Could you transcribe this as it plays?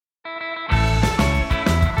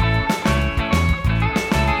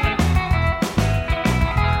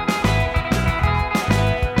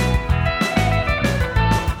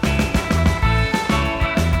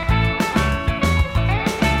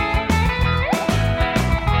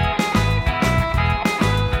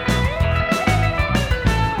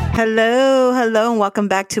Hello, and welcome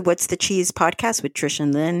back to What's the Cheese podcast with Trish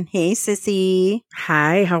and Lynn. Hey, sissy.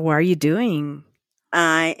 Hi, how are you doing?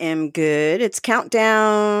 I am good. It's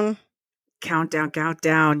countdown.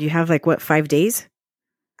 Countdown. You have 5 days?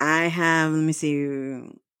 I have, let me see.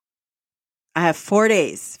 I have 4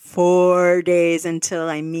 days. 4 days until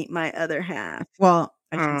I meet my other half. Well,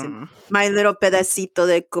 I shouldn't say my little pedacito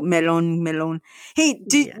de melon. Hey,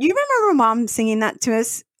 do you remember Mom singing that to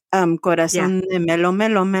us? Corazón de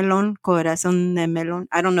melón, corazón de melón.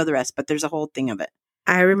 I don't know the rest, but there's a whole thing of it.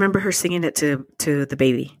 I remember her singing it to the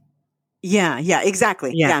baby. Yeah,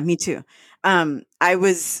 exactly. Yeah, me too. I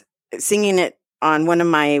was singing it on one of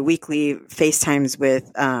my weekly FaceTimes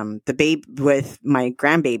with with my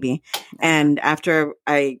grandbaby, and after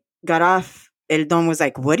I got off, El Don was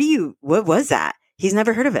like, what was that? He's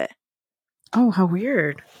never heard of it. Oh, how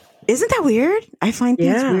weird. Isn't that weird? I find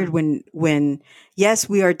things weird when yes,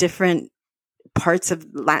 we are different parts of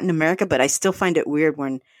Latin America, but I still find it weird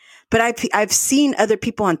but I've seen other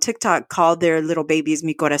people on TikTok call their little babies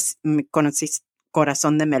mi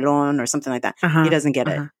corazón de melón or something like that. He doesn't get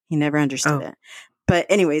it. He never understood it. But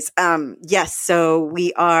anyways, yes, so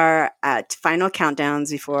we are at final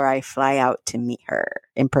countdowns before I fly out to meet her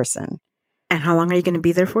in person. And how long are you going to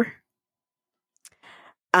be there for?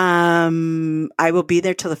 I will be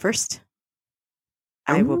there till the 1st.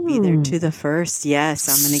 I will be there to the 1st. Yes,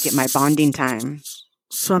 I'm going to get my bonding time.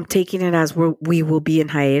 So I'm taking it as we will be in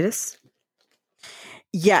hiatus?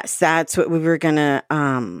 Yes, that's what we were going to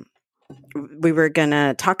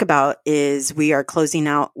talk about is we are closing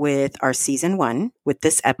out with our season 1 with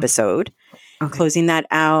this episode. Okay. Closing that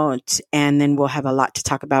out, and then we'll have a lot to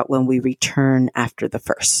talk about when we return after the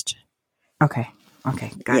 1st. Okay.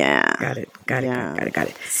 Got it.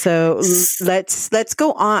 So let's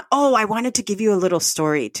go on. Oh, I wanted to give you a little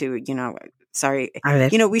story too. Sorry.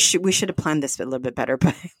 We should have planned this a little bit better,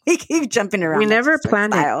 but we keep jumping around. We never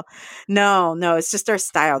planned it. No, it's just our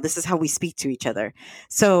style. This is how we speak to each other.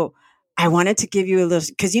 So I wanted to give you a little,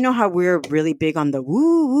 because you know how we're really big on the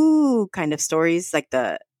woo kind of stories, like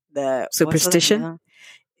the superstition,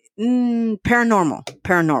 paranormal.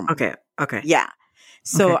 Okay. Yeah.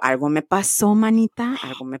 So, Algo me pasó, manita.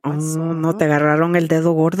 Algo me pasó. ¿No te agarraron el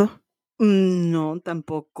dedo gordo? No,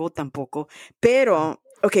 tampoco. Pero,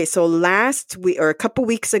 okay, so last week or a couple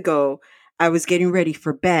weeks ago, I was getting ready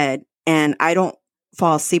for bed and I don't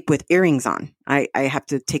fall asleep with earrings on. I have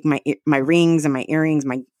to take my rings and my earrings,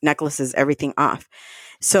 my necklaces, everything off.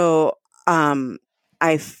 So, I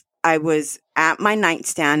was at my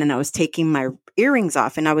nightstand and I was taking my earrings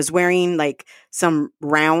off and I was wearing like some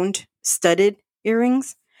round studded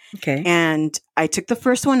earrings. Okay. And I took the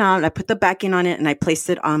first one out, I put the backing on it, and I placed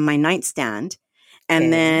it on my nightstand.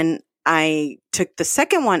 And then I took the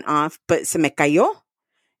second one off, but se me cayó.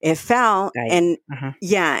 It fell. And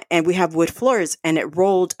and we have wood floors, and it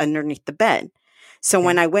rolled underneath the bed. So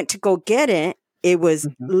when I went to go get it, it was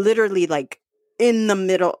literally like in the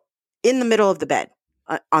middle of the bed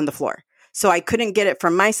on the floor. So I couldn't get it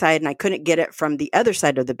from my side and I couldn't get it from the other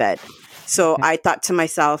side of the bed. So I thought to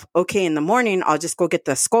myself, okay, in the morning, I'll just go get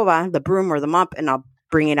the escoba, the broom or the mop, and I'll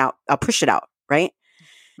bring it out. I'll push it out, right?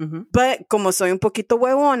 Mm-hmm. But como soy un poquito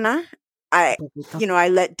huevona, I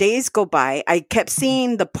let days go by. I kept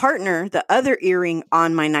seeing the other earring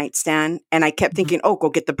on my nightstand, and I kept thinking, oh, go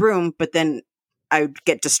get the broom. But then I would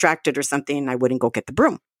get distracted or something and I wouldn't go get the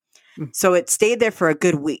broom. Mm-hmm. So it stayed there for a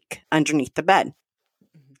good week underneath the bed.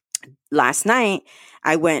 Last night,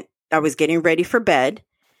 I was getting ready for bed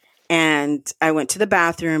and I went to the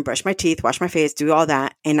bathroom, brushed my teeth, washed my face, do all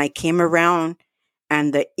that. And I came around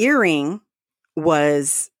and the earring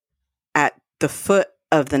was at the foot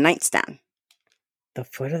of the nightstand. The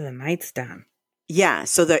foot of the nightstand? Yeah.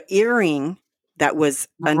 So the earring that was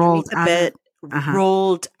underneath the bed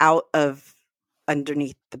rolled out of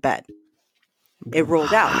underneath the bed. It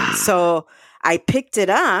rolled out. So I picked it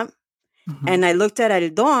up. And I looked at El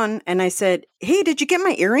Don and I said, hey, did you get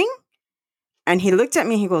my earring? And he looked at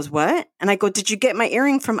me. He goes, what? And I go, did you get my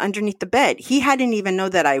earring from underneath the bed? He hadn't even know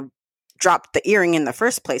that I dropped the earring in the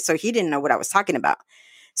first place. So he didn't know what I was talking about.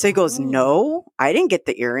 So he goes, no, I didn't get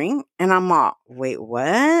the earring. And I'm all, wait,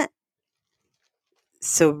 what?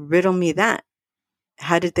 So riddle me that.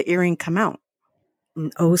 How did the earring come out?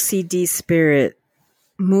 An OCD spirit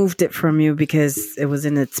moved it from you because it was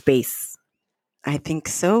in its space. I think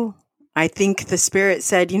so. I think the spirit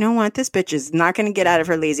said, you know what? This bitch is not going to get out of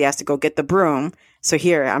her lazy ass to go get the broom. So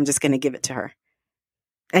here, I'm just going to give it to her.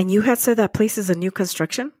 And you had said that place is a new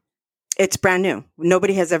construction? It's brand new.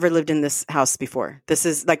 Nobody has ever lived in this house before. This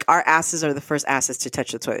is like our asses are the first asses to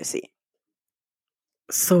touch the toilet seat.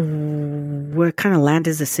 So what kind of land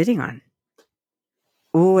is it sitting on?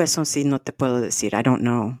 Eso sí no te puedo decir. I don't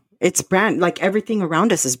know. It's like everything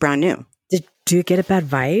around us is brand new. Do you get a bad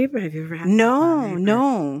vibe? Have you ever had No,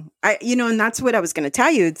 no. And that's what I was going to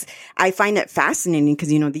tell you. I find it fascinating because,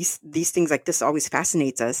 these things like this always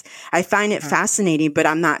fascinates us. I find it fascinating, but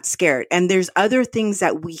I'm not scared. And there's other things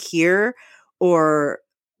that we hear, or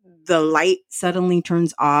the light suddenly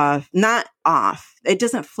turns off, not off. It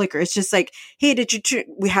doesn't flicker. It's just like, hey,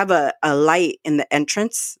 we have a light in the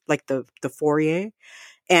entrance, like the foyer,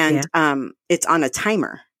 and it's on a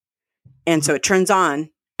timer. And so it turns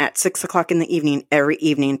on at 6:00 in the evening, every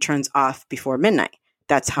evening, turns off before midnight.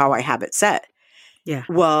 That's how I have it set. Yeah.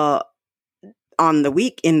 Well, in the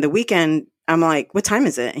weekend, I'm like, what time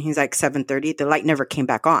is it? And he's like, 7:30. The light never came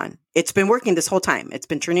back on. It's been working this whole time. It's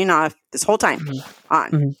been turning off this whole time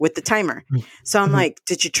on with the timer. So I'm like,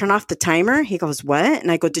 did you turn off the timer? He goes, what?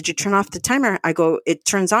 And I go, did you turn off the timer? I go, it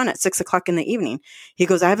turns on at 6:00 in the evening. He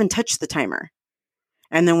goes, I haven't touched the timer.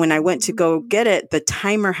 And then when I went to go get it, the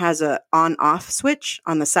timer has a on-off switch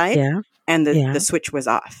on the side, and the switch was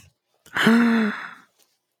off.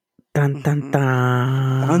 Dun, dun,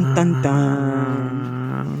 dun. Dun, dun,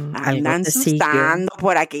 dun. Andan asustando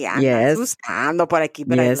por aquí. Andan asustando por aquí,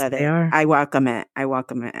 but I love it. I welcome it.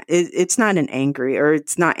 It's not an angry, or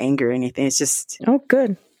it's not anger or anything. It's just... Oh,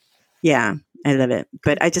 good. Yeah, I love it.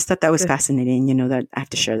 But I just thought that was fascinating, that I have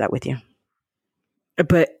to share that with you.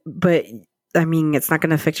 But I mean, it's not going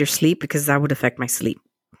to affect your sleep, because that would affect my sleep.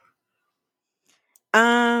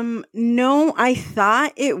 No, I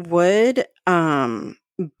thought it would.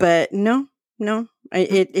 But no,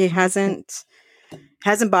 it hasn't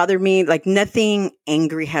bothered me. Like, nothing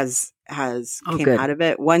angry has came out of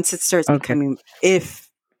it. Once it starts becoming, if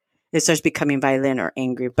it starts becoming violent or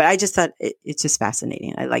angry, but I just thought it's just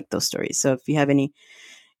fascinating. I like those stories. So if you have any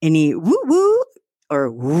woo woo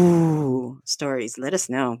or woo stories, let us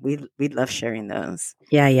know. We'd love sharing those.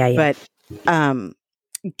 Yeah. But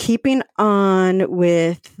keeping on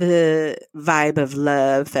with the vibe of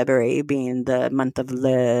love, February being the month of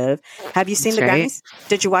love. Have you seen the Grammys?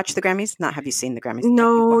 Did you watch the Grammys? Not have you seen the Grammys?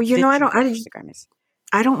 No, I don't. The Grammys.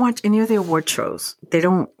 I don't watch any of the award shows.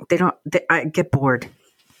 I get bored.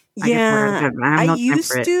 I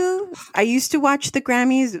used to watch the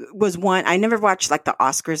Grammys. Was one. I never watched like the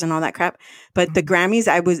Oscars and all that crap, but the Grammys,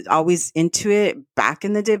 I was always into it back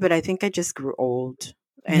in the day, but I think I just grew old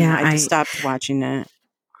and I just stopped watching it.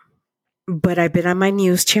 But I've been on my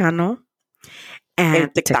news channel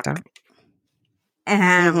and TikTok.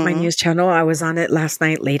 And my news channel, I was on it last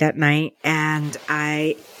night, late at night, and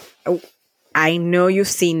I know you've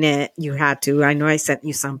seen it. You had to. I know I sent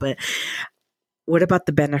you some, but what about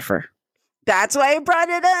the Bennifer? That's why I brought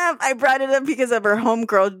it up. I brought it up because of our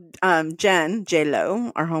homegirl, Jen,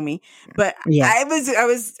 J-Lo, our homie. But I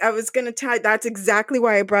was going to tell you, that's exactly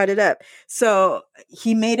why I brought it up. So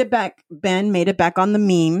he made it back. Ben made it back on the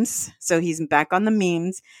memes. So he's back on the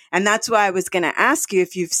memes. And that's why I was going to ask you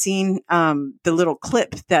if you've seen the little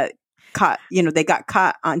clip that they got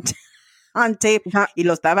caught on tape. Y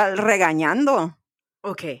lo estaba regañando.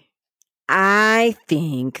 Okay. I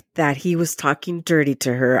think that he was talking dirty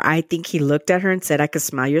to her. I think he looked at her and said, I could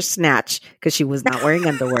smell your snatch, because she was not wearing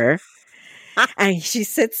underwear. And she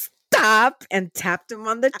said, stop, and tapped him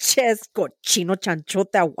on the chest. Cochino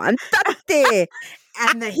chanchote, aguántate.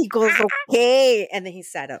 And then he goes, okay. And then he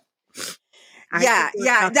sat up. Yeah.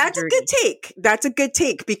 That's dirty. A good take. That's a good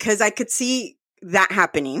take, because I could see that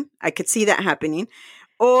happening.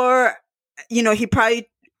 Or, he probably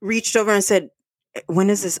reached over and said, when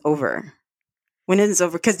is this over?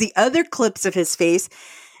 Because the other clips of his face,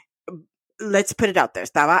 let's put it out there.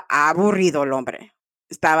 Estaba aburrido el hombre.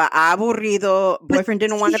 Estaba aburrido. Boyfriend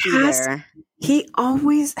didn't want to be there. He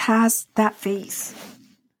always has that face.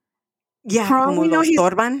 Yeah, como lo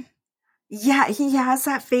estorban. Yeah, he has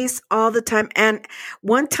that face all the time. And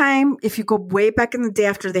one time, if you go way back in the day,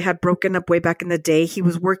 after they had broken up way back in the day, he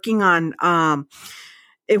was working on,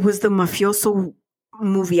 it was the mafioso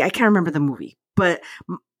movie. I can't remember the movie, but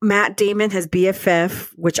Matt Damon, his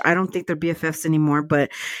BFF, which I don't think they're BFFs anymore, but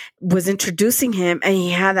was introducing him, and he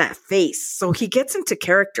had that face. So he gets into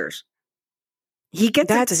characters.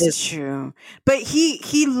 That's true. But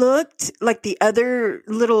he looked like the other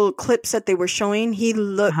little clips that they were showing. He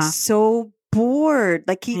looked so bored.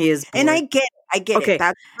 Like he is bored. And I get it.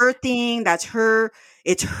 That's her thing. That's her.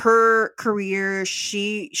 It's her career.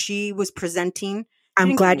 She was presenting.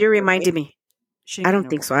 I'm glad you reminded me. I don't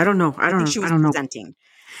think so. I don't know. I don't think she was presenting.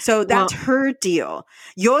 So that's her deal.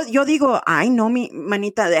 Yo digo, ay, no, mi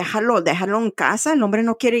manita, déjalo en casa. El hombre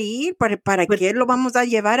no quiere ir. ¿Para qué lo vamos a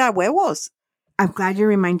llevar a huevos? I'm glad you're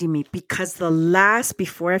reminding me because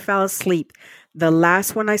before I fell asleep, the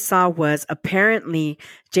last one I saw was apparently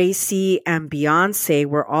JC and Beyonce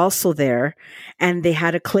were also there, and they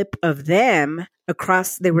had a clip of them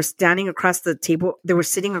they were standing across the table. They were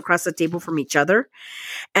sitting across the table from each other.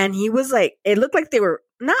 And he was like, it looked like they were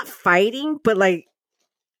not fighting, but like,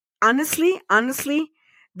 honestly,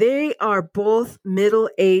 they are both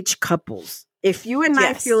middle-aged couples. If you and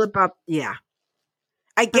I feel about,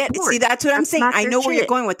 I get, see, that's what I'm saying. I know where you're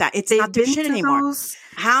going with that. It's not their shit anymore.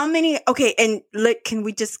 How many, okay. And look,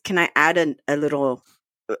 can I add a little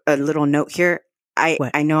note here?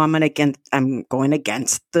 I know I'm going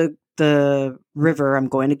against the river. I'm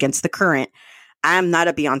going against the current. I'm not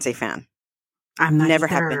a Beyonce fan. I'm not never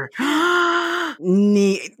either. have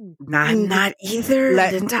been. Not either.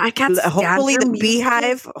 I can't. Hopefully the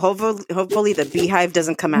Beehive. Hopefully the Beehive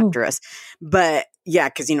doesn't come after us. But yeah,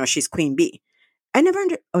 because she's Queen Bee. I never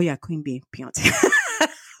Queen Bee, Beyonce. I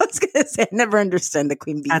was gonna say I never understand the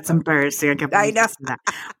Queen Bee. That's embarrassing. I know that.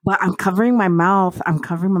 But I'm covering my mouth.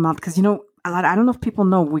 Because I don't know if people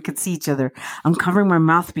know we could see each other. I'm covering my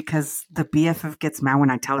mouth because the BFF gets mad when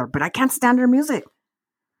I tell her, but I can't stand her music.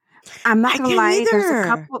 I'm not gonna lie.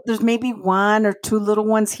 Either. There's maybe one or two little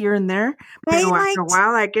ones here and there. But after a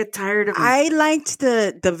while, I get tired of them. I liked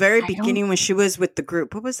the very beginning when she was with the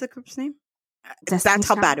group. What was the group's name? That's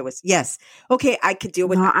how bad it was. Yes. Okay, I could deal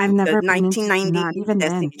with that. I've never the 1990 not even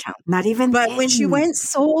Destiny then. Child. Not even But then. when she went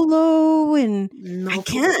solo and I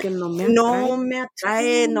can't. No me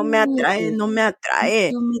atrae.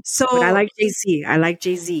 So but I like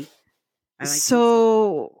Jay-Z.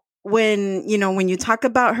 when you talk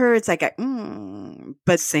about her, it's like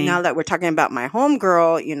but Same. Now that we're talking about my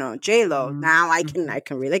homegirl, J-Lo, now I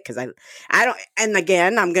can relate because I don't, and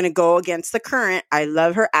again, I'm gonna go against the current. I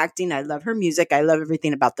love her acting, I love her music, I love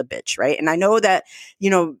everything about the bitch, right? And I know that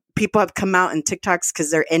people have come out in TikToks because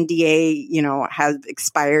their NDA has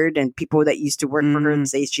expired, and people that used to work for her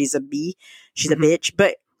say she's a bitch,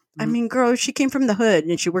 but I mean, girl, she came from the hood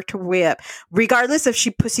and she worked her way up. Regardless if she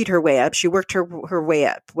pussied her way up, she worked her way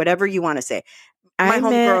up. Whatever you want to say. My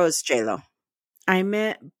homegirl is J-Lo. I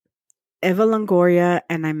met Eva Longoria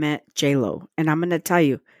and I met J-Lo. And I'm going to tell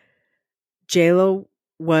you, J-Lo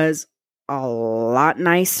was a lot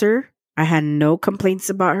nicer. I had no complaints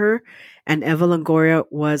about her. And Eva Longoria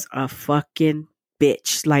was a fucking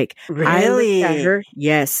bitch. Like, really? I looked at her.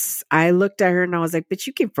 Yes. I looked at her and I was like, bitch,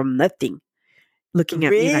 you came from nothing. Looking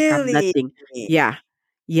at me like I'm nothing. Yeah.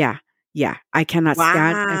 I cannot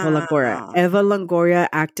stand Eva Longoria. Eva Longoria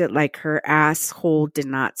acted like her asshole did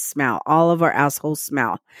not smell. All of our assholes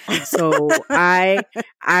smell. So I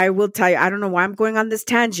will tell you, I don't know why I'm going on this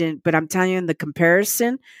tangent, but I'm telling you in the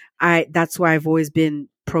comparison, that's why I've always been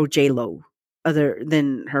pro J-Lo other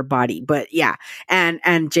than her body. But yeah,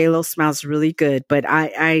 and J-Lo smells really good. But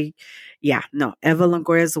Eva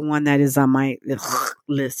Longoria is the one that is on my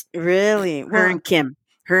list. Really? Her and Kim.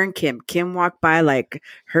 Kim walked by like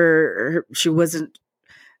she wasn't,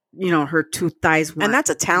 her two thighs weren't. And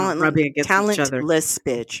that's a rubbing against each other. Talentless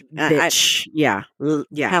bitch.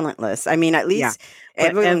 Talentless. I mean, at least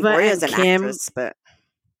Eva Longoria is an actress, but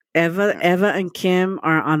Eva and Kim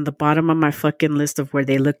are on the bottom of my fucking list of where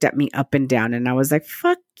they looked at me up and down, and I was like,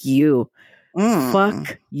 "Fuck you."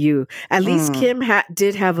 Fuck you. At least Kim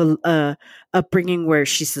did have a upbringing where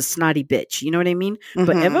she's a snotty bitch. You know what I mean?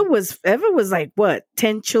 But Eva was like what,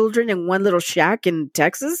 10 children in one little shack in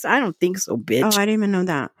Texas? I don't think so, bitch. Oh, I didn't even know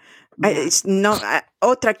that.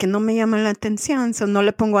 Otra que no me llama la atención, so no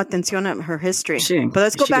le pongo atención at her history. But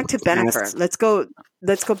let's go back to Bennifer. Let's go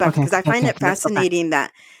back because I find it fascinating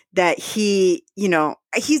that he,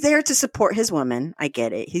 he's there to support his woman. I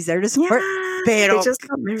get it. He's there to support. Pero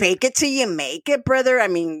fake it till you make it, brother. I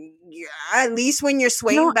mean, at least when you're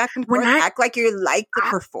swaying back and forth, act like you're like the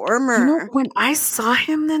performer. When I saw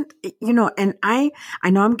him then, and I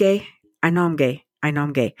know I'm gay.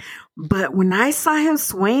 But when I saw him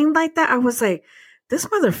swaying like that, I was like, this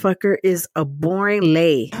motherfucker is a boring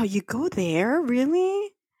lay. Oh, you go there?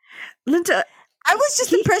 Really? Linda, I was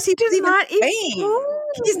just impressed he does not even.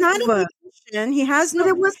 He's not a musician. He has no.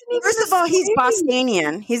 First of all, he's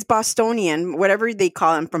Bostonian. He's Bostonian, whatever they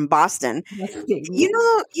call him, from Boston. They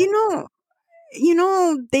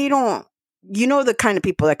don't. The kind of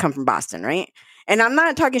people that come from Boston, right? And I'm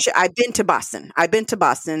not talking shit. I've been to Boston,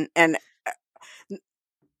 and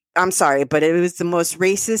I'm sorry, but it was the most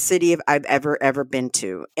racist city I've ever been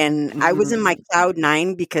to. And I was in my cloud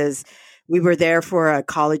nine because we were there for a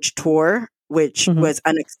college tour which was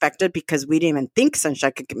unexpected because we didn't even think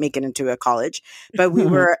Sunshine could make it into a college. But we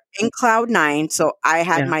were in cloud nine, so I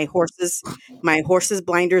had my horses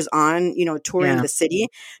blinders on, touring the city.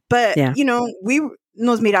 But we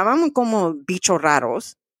nos mirábamos como bichos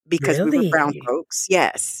raros because we were brown folks.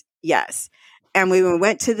 Yes, yes. And when we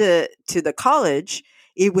went to the college,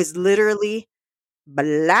 it was literally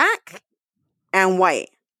black and white,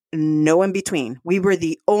 no in between. We were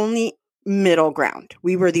the only middle ground.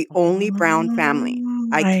 We were the only brown family.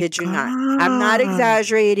 I kid you not. I'm not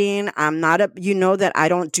exaggerating. I'm not that I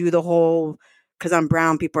don't do the whole, because I'm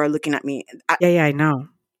brown, people are looking at me. I know.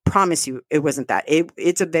 Promise you, it wasn't that.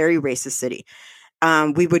 It's a very racist city.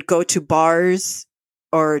 We would go to bars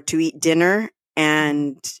or to eat dinner,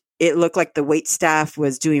 and it looked like the wait staff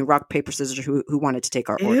was doing rock, paper, scissors who wanted to take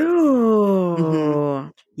our order.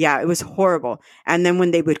 Ew. Yeah, it was horrible. And then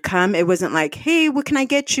when they would come, it wasn't like, hey, what can I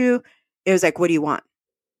get you? It was like, what do you want?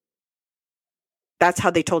 That's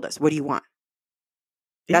how they told us. What do you want?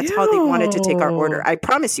 That's how they wanted to take our order. I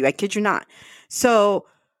promise you, I kid you not. So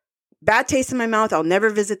bad taste in my mouth. I'll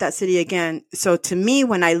never visit that city again. So to me,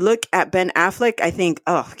 when I look at Ben Affleck, I think,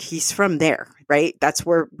 oh, he's from there, right? That's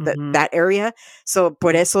where that area. So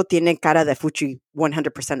por eso tiene cara de fuchi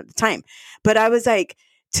 100% of the time. But I was like,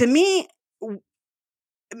 to me,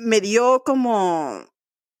 me dio como...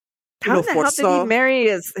 How the hell did he marry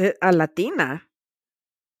a Latina?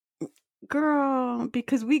 Girl,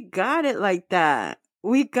 because we got it like that.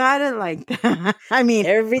 We got it like that. I mean,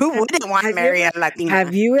 who wouldn't want to marry a Latina?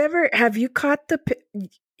 Have you caught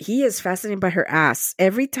he is fascinated by her ass.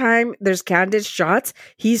 Every time there's candid shots,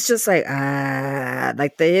 he's just like,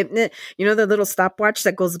 like the little stopwatch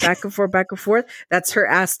that goes back and forth. That's her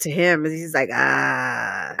ass to him. And he's like, And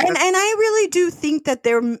I really do think that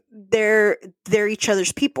they're each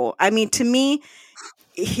other's people. I mean, to me,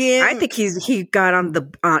 I think he got on the,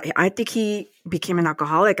 I think he became an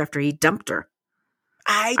alcoholic after he dumped her.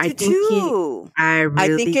 I do too. I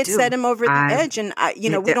think it set him over the edge, and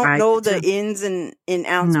we don't know the ins and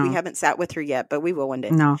outs. No. We haven't sat with her yet, but we will one day.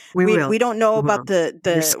 No, we will. We don't know about the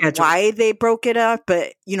why they broke it up,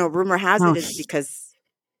 but rumor has it is because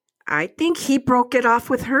I think he broke it off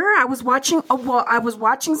with her. I was watching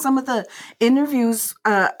some of the interviews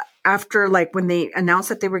after, like, when they announced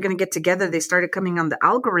that they were going to get together. They started coming on the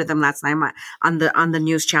algorithm last night on the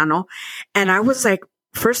news channel, and I was like,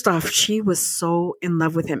 first off, she was so in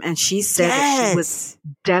love with him, and she said that she was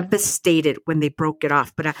devastated when they broke it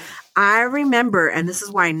off. But I remember, and this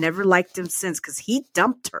is why I never liked him since, because he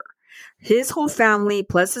dumped her. His whole family,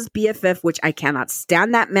 plus his BFF, which I cannot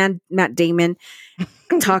stand that man, Matt Damon,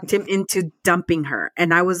 talked him into dumping her.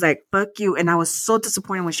 And I was like, fuck you. And I was so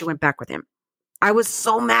disappointed when she went back with him. I was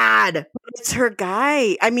so mad. It's her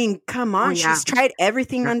guy. I mean, come on. She's tried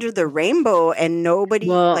everything under the rainbow, and nobody,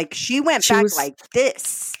 she went back like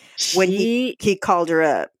this when he called her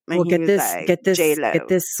up. Well, get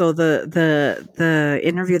this. So the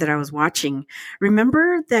interview that I was watching,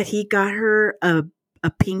 remember that he got her a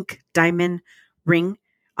pink diamond ring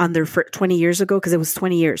on their 20 years ago? Because it was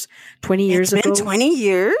 20 years. 20 years ago. 20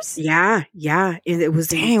 years? Yeah. It was.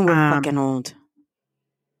 Dang, we're fucking old.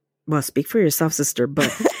 Well, speak for yourself, sister.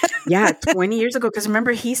 But yeah, 20 years ago. Because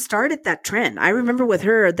remember, he started that trend. I remember with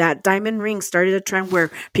her, that diamond ring started a trend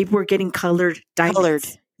where people were getting colored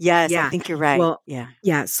diamonds. Yes, yeah. I think you're right. Well,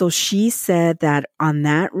 yeah. So she said that on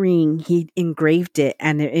that ring, he engraved it,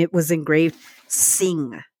 and it was engraved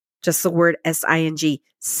 "sing," just the word "sing,"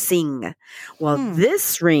 sing. Well,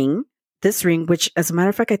 this ring, which, as a matter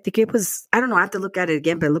of fact, I think it was, I don't know, I have to look at it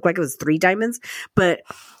again, but it looked like it was 3 diamonds. But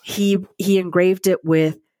he engraved it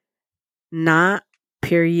with "not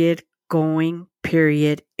period going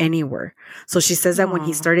period anywhere." So she says that when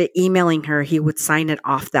he started emailing her, he would sign it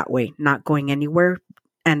off that way, not going anywhere.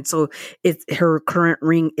 And so her current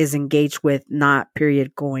ring is engaged with "not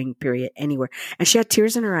period going period anywhere." And she had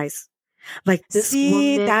tears in her eyes. Like, this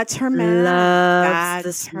woman, that's her man. Loves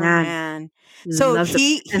this her man. So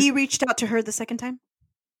he reached out to her the second time?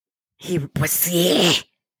 Pues sí.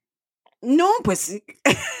 No, pues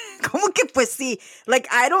 ¿cómo que pues sí? Like,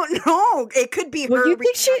 I don't know. It could be her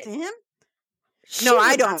reaching out to him. No,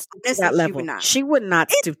 I don't. That level. She would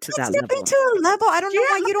not stoop to that level. Stepping to a level. I don't know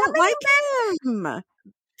why you don't like him.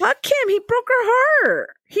 Fuck him. He broke her heart.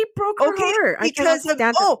 He broke her heart.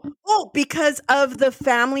 Because of the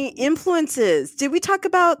family influences. Did we talk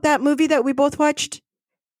about that movie that we both watched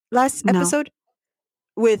last episode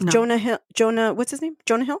with Jonah Hill? What's his name?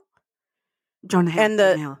 Jonah Hill? Jonah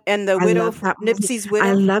Hill. And the I widow, love that movie. Nipsey's widow.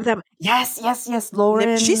 I love that. Yes,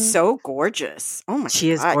 Lauren. She's so gorgeous. Oh my God.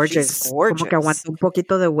 She is gorgeous. She's gorgeous. Como que aguanta un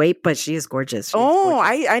poquito de weight, but she is gorgeous. She is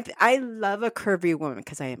gorgeous. I love a curvy woman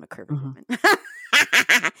because I am a curvy woman.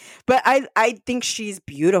 But I think she's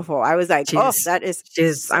beautiful. I was like, that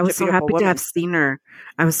is. I was so happy to have seen her.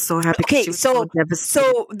 I was so happy. Okay, so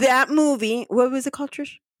that movie, what was it called,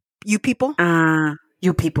 Trish? You People?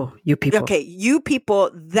 You People. Okay, You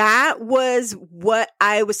People. That was what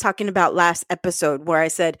I was talking about last episode, where I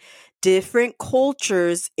said different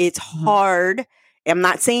cultures. It's hard. I'm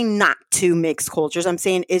not saying not to mix cultures. I'm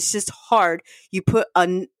saying it's just hard. You put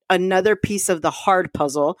another piece of the hard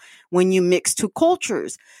puzzle when you mix two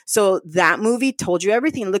cultures. So that movie told you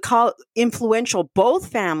everything. Look how influential both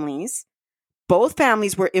families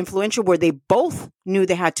were influential, where they both knew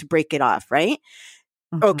they had to break it off, right?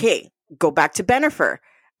 Okay, go back to Bennifer.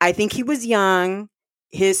 I think he was young.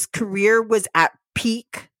 His career was at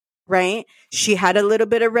peak, right? She had a little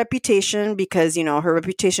bit of reputation because, her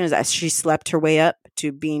reputation is that she slept her way up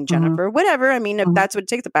to being Jennifer, whatever. I mean, if that's what it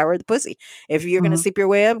takes, the power of the pussy. If you're going to sleep your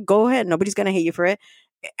way up, go ahead. Nobody's going to hate you for it.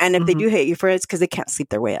 And if they do hate you for it, it's because they can't sleep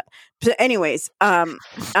their way up. So anyways,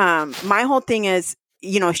 my whole thing is,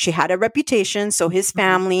 she had a reputation. So his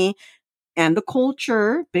family and the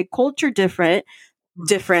culture, big culture difference.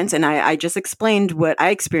 And I just explained what I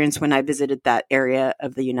experienced when I visited that area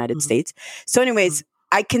of the United States. So anyways,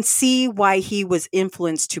 I can see why he was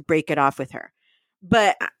influenced to break it off with her.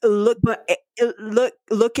 But look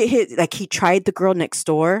at his, like, he tried the girl next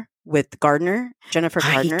door with Gardner, Jennifer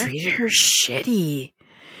Gardner. He treated her shitty.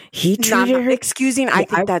 He treated her. Excusing. I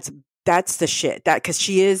think that's the shit. That because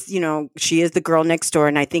she is the girl next door,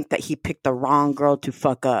 and I think that he picked the wrong girl to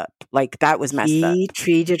fuck up. Like, that was messed up. He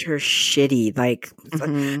treated her shitty. Like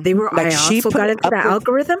they were. Like, I also got into the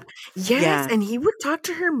algorithm. Yes, and he would talk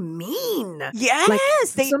to her mean. Yes,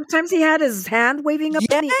 like, sometimes he had his hand waving up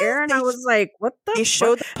in the air, and I was like, "What the?" He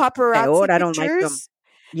showed the paparazzi I don't like them.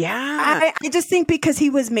 Yeah, I just think because he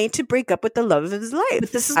was made to break up with the love of his life.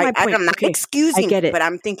 But this is my point. I'm not excusing, but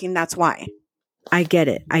I'm thinking that's why. I get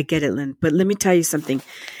it, Lynn. But let me tell you something.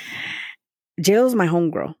 Jail's my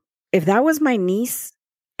homegirl. If that was my niece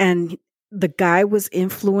and the guy was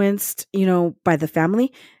influenced, by the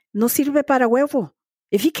family, no sirve para huevo.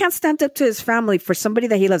 If he can't stand up to his family for somebody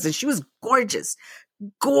that he loves, and she was gorgeous,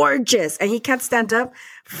 and he can't stand up,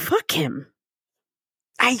 fuck him.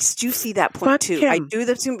 I do see that point too. Him. I do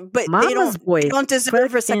that too, but they don't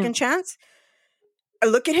deserve a second chance.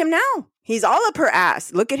 Look at him now. He's all up her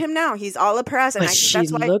ass. Look at him now. He's all up her ass. And she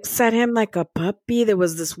looks at him like a puppy. There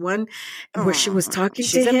was this one where she was talking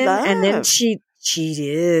to him, and then she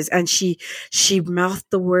is, and she mouthed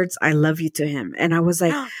the words "I love you" to him, and I was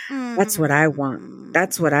like, "That's what I want.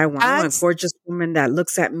 That's what I want. I want a gorgeous woman that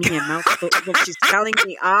looks at me and mouths when she's telling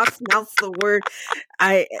me off, mouths the word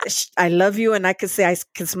I love you," and I could say I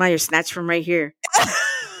can smell your snatch from right here.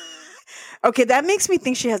 Okay, that makes me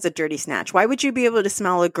think she has a dirty snatch. Why would you be able to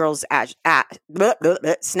smell a girl's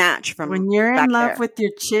snatch from when you're in love there? with your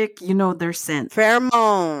chick? Their scent.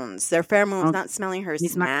 Pheromones. They're pheromones, not smelling her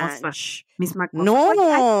snatch.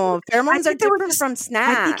 No, pheromones are different from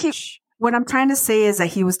snatch. What I'm trying to say is that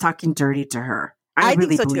he was talking dirty to her. I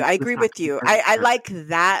think so too. I agree with you. I like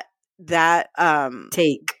that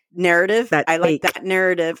take narrative. Like that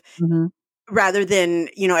narrative. Mm-hmm. Rather than,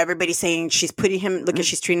 everybody saying she's putting him,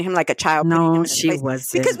 she's treating him like a child. No, she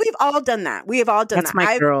wasn't. Because we've all done that. We have all done that. That's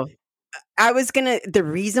my girl. The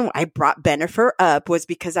reason I brought Bennifer up was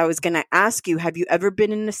because I was going to ask you, have you ever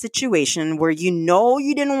been in a situation where you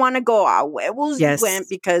didn't want to go out? You went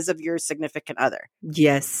because of your significant other?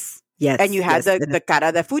 Yes. And you had the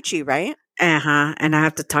cara de fuchi, right? And I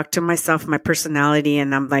have to talk to myself, my personality,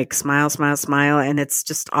 and I'm like, smile, and it's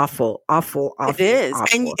just awful. It is,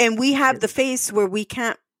 awful. And we have the face where we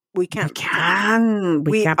can't.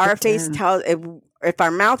 Our face tells if our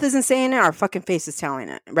mouth isn't saying it, our fucking face is telling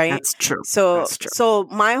it, right? That's true. So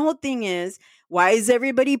my whole thing is, why is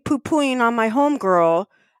everybody poo-pooing on my homegirl?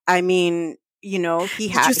 I mean, he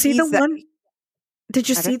had. Did you see the one? Did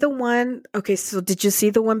you see the one? Okay, so did you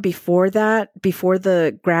see the one before that? Before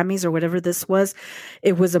the Grammys or whatever this was?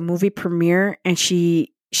 It was a movie premiere, and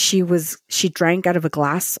she drank out of a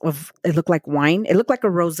glass of, it looked like wine. It looked like a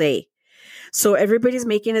rosé. So everybody's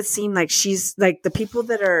making it seem like she's like the people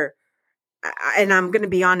that are, and I'm going to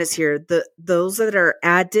be honest here, those that are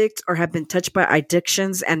addicts or have been touched by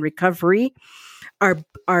addictions and recovery are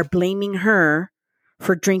blaming her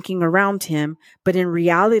for drinking around him. But in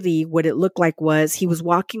reality, what it looked like was he was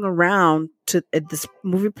walking around to this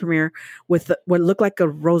movie premiere with what looked like a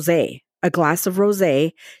glass of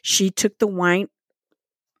rosé. She took the wine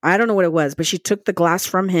I don't know what it was, but she took the glass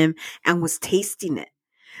from him and was tasting it.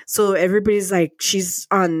 So everybody's like, she's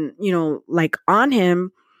on, like on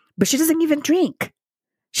him, but she doesn't even drink.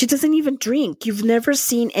 She doesn't even drink. You've never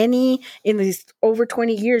seen any in these over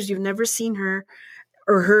 20 years. You've never seen her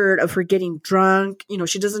or heard of her getting drunk.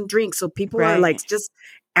 She doesn't drink. So people are like just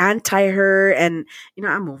anti her. And,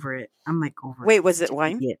 I'm over it. I'm like over it. Wait, was it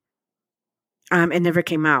wine? It never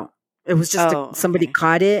came out. It was just somebody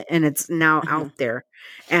caught it and it's now out there.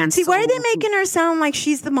 And see, why are they making her sound like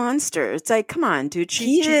she's the monster? It's like, come on, dude.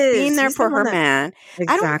 She's being there for her man. Exactly.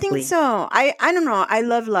 I don't think so. I don't know. I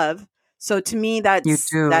love love. So to me, that's you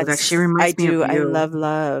do. That's she reminds me of you. I love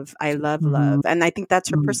love. I love love, and I think that's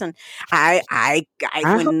her person. I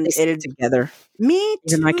hope they stay together. Me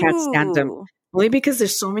too. Even though I can't stand them, only because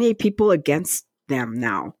there's so many people against them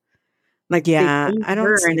now. Like, yeah, I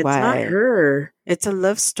don't see and why. It's not her. It's a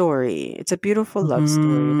love story. It's a beautiful love story,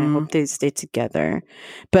 and I hope they stay together.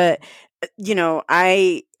 But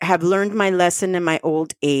I have learned my lesson in my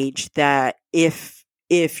old age that if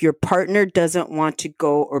your partner doesn't want to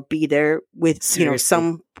go or be there with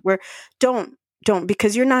somewhere, don't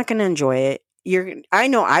because you're not going to enjoy it. I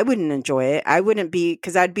know I wouldn't enjoy it. I wouldn't be,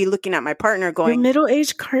 because I'd be looking at my partner going,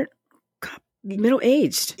 you're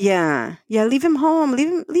middle-aged. Yeah. Leave him home.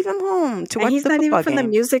 Leave him home to watch the football game. He's not even from the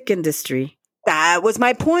music industry. That was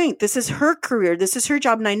my point. This is her career. This is her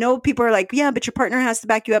job. And I know people are like, yeah, but your partner has to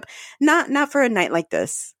back you up. Not for a night like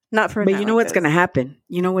this. Not for a night. But you know what's going to happen?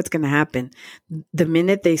 The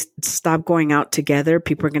minute they stop going out together,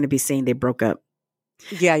 people are going to be saying they broke up.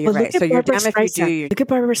 Yeah, you're right. So you're damn if you do. Look at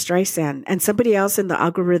Barbara Streisand. And somebody else in the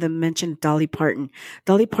algorithm mentioned Dolly Parton.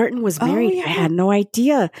 Dolly Parton was married. Yeah. I had no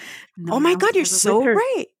idea. Oh my God, you're so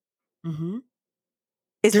right. Mm-hmm.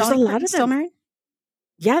 Is Dolly Parton still married?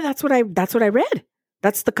 Yeah, that's what I read.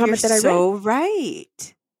 That's the comment that I read. So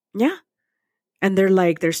right. Yeah. And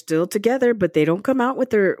they're still together, but they don't come out with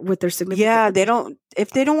their significant. Yeah, they don't. If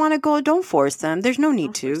they don't want to go, don't force them. There's no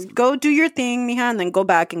need to. Go do your thing, mija, and then go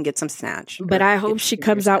back and get some snatch. But I hope she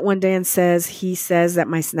comes out one day and he says that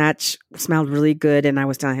my snatch smelled really good, and I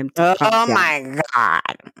was telling him to my God. Oh my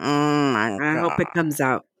God. I hope it comes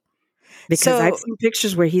out. Because I've seen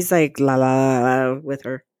pictures where he's like la la la with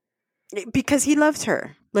her. Because he loves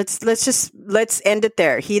her. Let's end it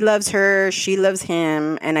there. He loves her. She loves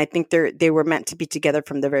him, and I think they were meant to be together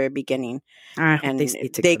from the very beginning. And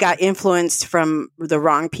they got influenced from the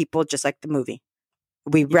wrong people, just like the movie.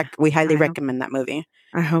 We highly recommend that movie.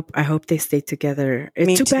 I hope they stay together.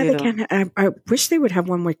 It's too bad they can't. I wish they would have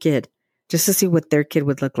one more kid, just to see what their kid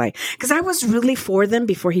would look like. Because I was really for them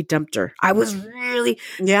before he dumped her. I was really,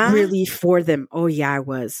 really for them. Oh yeah, I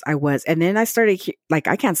was. And then I started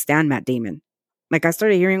I can't stand Matt Damon. Like, I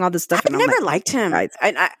started hearing all this stuff. I've never liked him.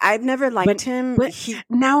 I've never liked him. But he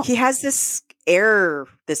has this air,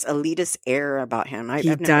 this elitist air about him. I've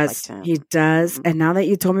never liked him. He does. Mm-hmm. And now that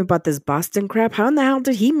you told me about this Boston crap, how in the hell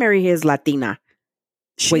did he marry his Latina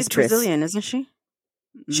She's waitress? Brazilian, isn't she?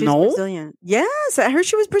 She's Brazilian. Yes, I heard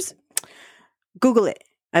she was Brazilian. Google it.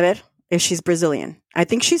 A ver if she's Brazilian. I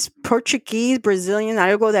think she's Portuguese, Brazilian.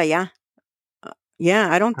 Algo de allá.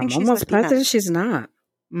 Yeah, I don't think she's almost Latina. positive she's not.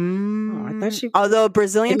 I thought she. Although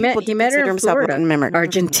Brazilian people he met her in Florida,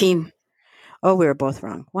 Argentine. Oh, we were both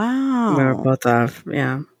wrong. Wow, we were both off.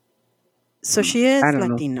 Yeah. So she is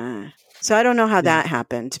Latina. So I don't know how that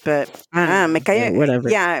happened, but whatever.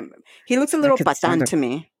 Yeah, he looks a little patan to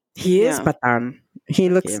me. He is patan. He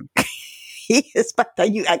looks. He is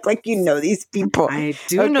patan. You act like you know these people. I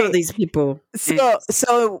do know these people.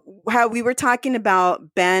 So how we were talking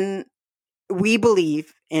about Ben. We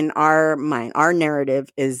believe in our mind, our narrative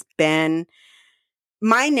is Ben.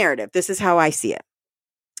 My narrative, this is how I see it.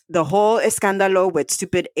 The whole escándalo with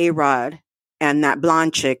stupid A-Rod and that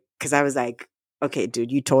blonde chick, because I was like, okay,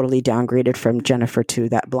 dude, you totally downgraded from Bennifer to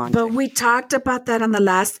that blonde But chick. We talked about that on the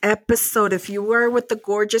last episode. If you were with the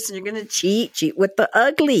gorgeous and you're going to cheat with the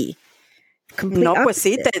ugly. No, pues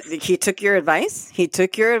sí, he took your advice. He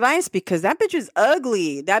took your advice because that bitch is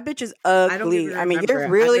ugly. That bitch is ugly. I mean, you're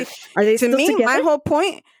really. Are they still together? My whole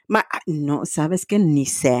point. No, sabes que ni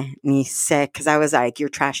sé, because I was like, you're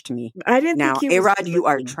trash to me. I didn't think he was A-Rod, you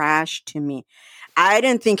are trash to me. I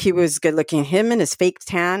didn't think he was good looking. Him and his fake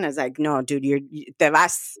tan. I was like, no, dude, te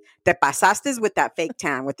pasaste with that fake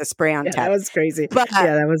tan with the spray on tap. That was crazy.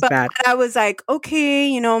 That was bad. I was like,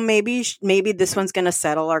 okay, maybe this one's gonna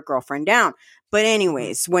settle our girlfriend down. But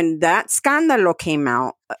anyways, when that scandalo came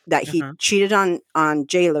out, that he cheated on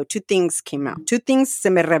J-Lo, two things came out. Two things se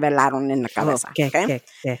me revelaron en la cabeza. Okay?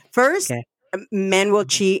 First, men will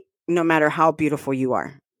cheat no matter how beautiful you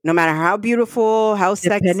are. No matter how beautiful, how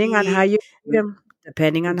sexy. Depending on how you treat them.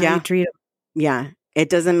 Depending on how you treat them. Yeah. It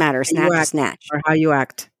doesn't matter. Snatch is snatch. Or how you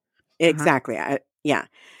act. Exactly. Yeah.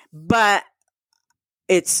 But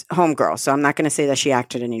it's homegirl, so I'm not going to say that she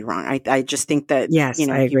acted any wrong. I just think that, yes,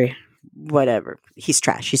 I agree. Whatever. He's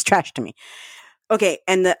trash. He's trash to me. Okay.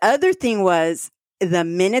 And the other thing was the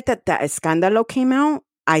minute that escándalo came out,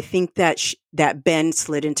 I think that that Ben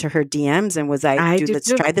slid into her DMs and was like, dude,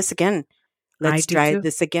 let's try this again. Let's try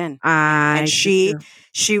this again. And she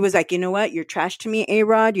was like, you know what? You're trash to me,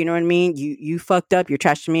 A-Rod. You know what I mean? You fucked up. You're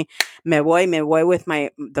trash to me. Me voy with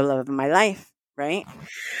the love of my life. Right?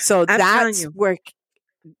 So that's where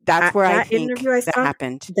I think that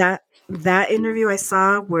happened. That interview I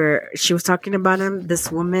saw where she was talking about him,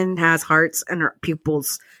 this woman has hearts and her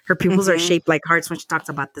pupils are shaped like hearts when she talks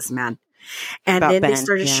about this man. And then they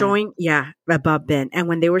started showing, about Ben. And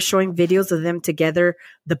when they were showing videos of them together,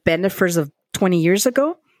 the Bennifers of 20 years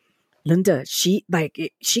ago, Linda, she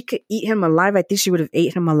could eat him alive. I think she would have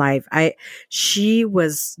ate him alive. She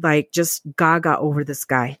was like just gaga over this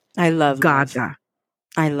guy. I love gaga. Love.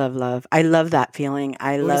 I love love. I love that feeling.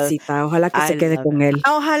 Ojalá que se quede con él.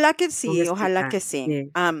 Ojalá que sí. Ojalá que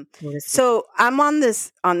sí. So I'm on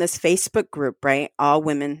this Facebook group, right? All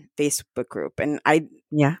women Facebook group. And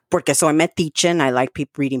porque soy metiche and I like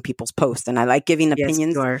reading people's posts and I like giving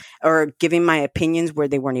opinions or giving my opinions where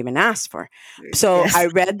they weren't even asked for. So I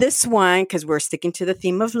read this one because we're sticking to the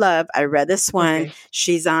theme of love. I read this one. Okay.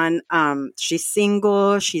 She's on, she's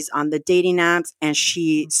single. She's on the dating apps and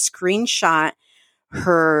she screenshot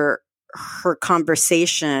her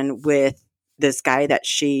conversation with this guy that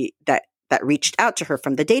reached out to her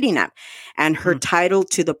from the dating app. And her title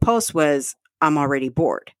to the post was, I'm already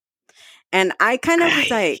bored. And I kind of was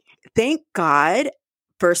like, thank God,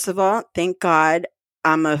 first of all, thank God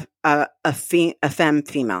I'm a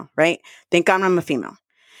female, right? Thank God I'm a female.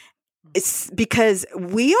 It's because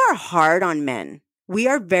we are hard on men. We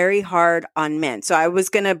are very hard on men. So I was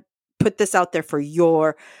going to put this out there for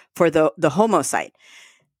the homo side.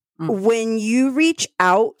 When you reach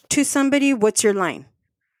out to somebody, what's your line?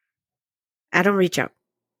 I don't reach out.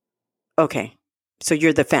 Okay. So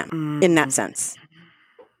you're the femme in that sense.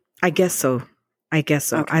 I guess so. Okay.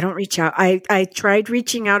 I don't reach out. I tried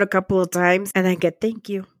reaching out a couple of times and I get thank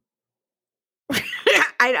you.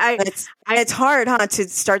 It's hard, huh, to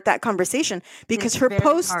start that conversation because her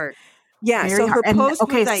post hard. Yeah, very so her hard. Post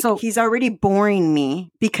was like, he's already boring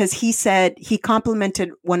me because he said he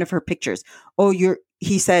complimented one of her pictures.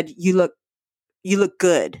 He said, you look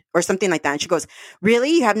good or something like that. And she goes, really?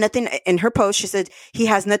 You have nothing in her post? She said, he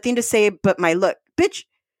has nothing to say but my look. Bitch,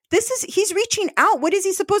 he's reaching out. What is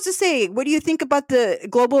he supposed to say? What do you think about the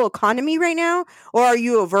global economy right now? Or are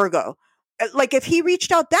you a Virgo? Like if he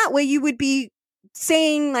reached out that way, you would be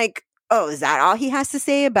saying like, oh, is that all he has to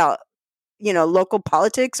say about, local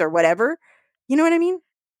politics or whatever? You know what I mean?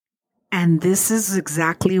 And this is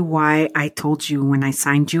exactly why I told you when I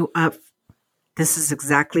signed you up. This is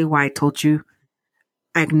exactly why I told you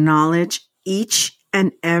acknowledge each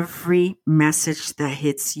and every message that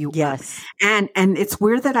hits you. Yes. Up. And it's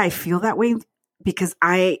weird that I feel that way because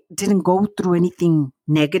I didn't go through anything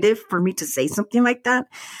negative for me to say something like that.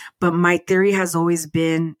 But my theory has always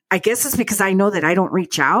been, I guess it's because I know that I don't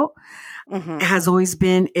reach out. It has always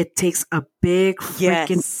been, it takes a big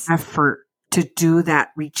freaking effort to do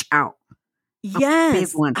that reach out.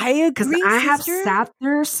 Yes, big one. I agree. Because I have sat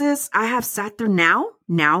there, sis. I have sat there now.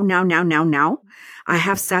 I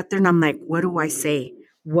have sat there and I'm like, what do I say?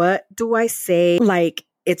 Like,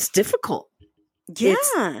 it's difficult. Yeah.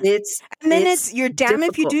 It's and then it's you're damn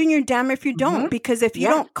difficult. If you do and you're damn if you don't. Because if you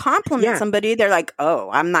don't compliment somebody, they're like, oh,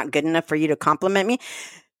 I'm not good enough for you to compliment me.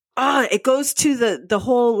 It goes to the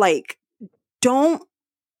whole like, don't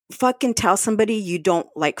fucking tell somebody you don't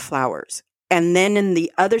like flowers. And then in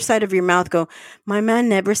the other side of your mouth go, my man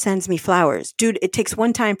never sends me flowers. Dude, it takes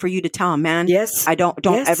one time for you to tell a man, yes, I don't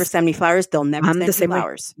ever send me flowers. They'll never send me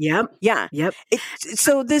flowers. Way. Yep. Yeah. Yep.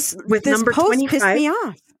 So this number post 25, pissed me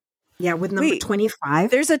off. Yeah, with number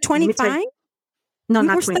 25. There's a 25? No,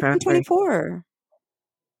 not 25. 24.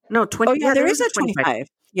 No, 20. Oh, yeah, there is a 25.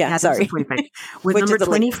 Yeah, sorry. 25. With number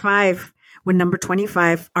 25, with number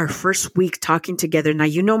 25, our first week talking together. Now,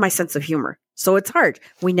 you know my sense of humor. So it's hard.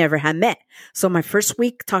 We never had met. So my first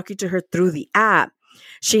week talking to her through the app,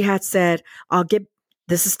 she had said,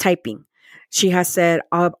 this is typing. She has said,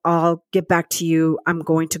 I'll get back to you. I'm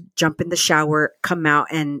going to jump in the shower, come out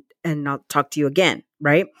and I'll talk to you again.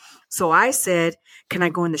 Right. So I said, can I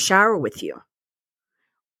go in the shower with you?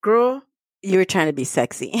 Girl. You were trying to be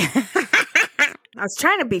sexy. I was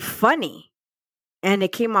trying to be funny and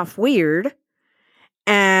it came off weird.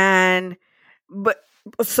 But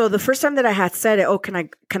So the first time that I had said it, oh, can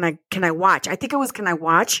I watch? I think it was, can I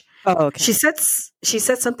watch? Oh, okay. She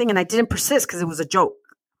said something and I didn't persist because it was a joke.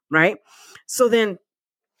 Right. So then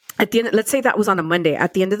at the end, let's say that was on a Monday.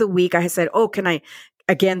 At the end of the week, I had said, oh,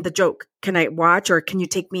 again, the joke, can I watch or can you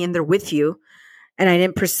take me in there with you? And I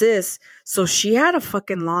didn't persist. So she had a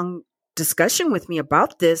fucking long discussion with me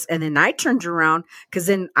about this. And then I turned around because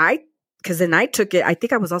then I took it. I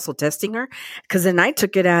think I was also testing her because then I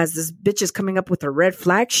took it as this bitch is coming up with a red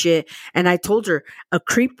flag shit. And I told her a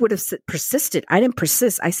creep would have persisted. I didn't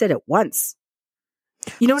persist. I said it once.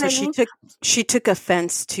 You know what I mean? She took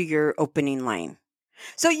offense to your opening line.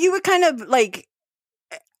 So you were kind of like,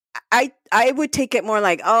 I would take it more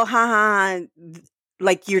like, oh, ha,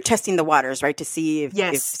 like you're testing the waters, right? To see if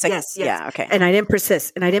yes. Yeah, okay. And I didn't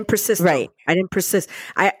persist. Right. I didn't persist.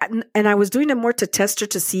 I was doing it more to test her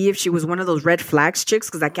to see if she was one of those red flags chicks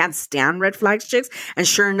because I can't stand red flags chicks. And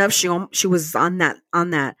sure enough, she was on that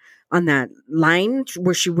line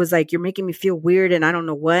where she was like, you're making me feel weird and I don't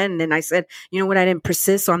know what. And then I said, you know what? I didn't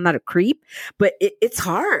persist, so I'm not a creep. But it's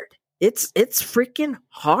hard. It's freaking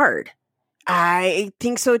hard. I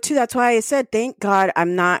think so too. That's why I said, thank God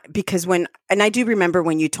I'm not, because and I do remember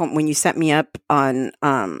when you set me up on,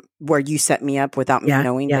 where you set me up without me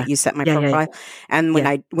knowing that you set my profile. And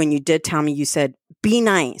when you did tell me, you said, be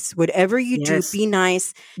nice, whatever you do, be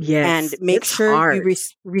nice and make sure hard. You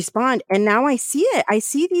respond. And now I see it. I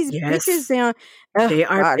see these bitches. They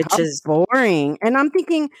are bitches. Boring. And I'm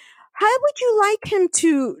thinking, how would you like him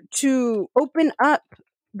to open up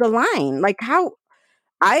the line? Like how,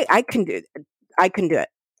 I can do it.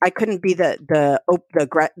 I couldn't be not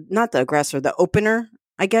the aggressor, the opener,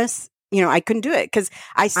 I guess. You know, I couldn't do it because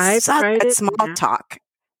I suck at small talk.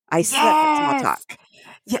 I suck at small talk.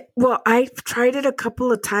 Yeah. Well, I've tried it a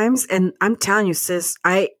couple of times and I'm telling you, sis,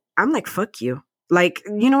 I'm like, fuck you. Like,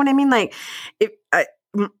 you know what I mean? Like,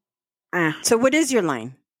 so what is your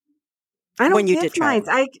line? I don't give lines.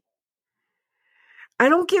 I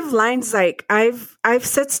don't give lines. Like I've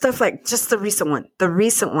said stuff like just the recent one.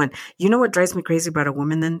 You know what drives me crazy about a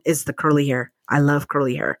woman then is the curly hair. I love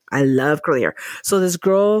curly hair. So this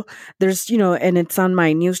girl, and it's on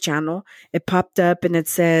my news channel. It popped up and it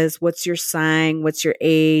says, what's your sign? What's your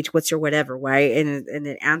age? What's your whatever? Right. And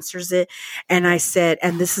it answers it. And I said,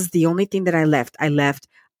 and this is the only thing that I left.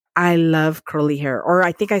 I love curly hair. Or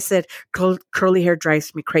I think I said curly hair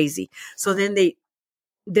drives me crazy. So then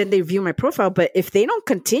they view my profile, but if they don't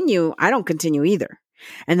continue, I don't continue either.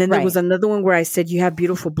 And then there was another one where I said, you have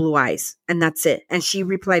beautiful blue eyes, and that's it. And she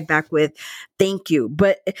replied back with, thank you.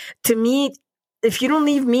 But to me, if you don't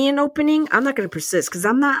leave me an opening, I'm not going to persist because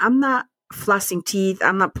I'm not flossing teeth.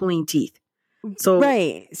 I'm not pulling teeth. So,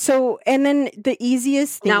 right. So, and then the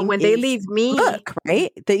easiest thing now when they leave me, look,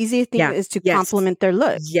 right? The easiest thing is to compliment their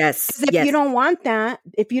look. Yes. Because if you don't want that,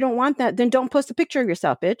 then don't post a picture of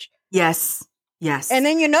yourself, bitch. Yes. And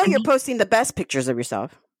then you're posting the best pictures of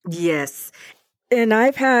yourself. Yes. And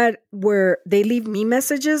I've had where they leave me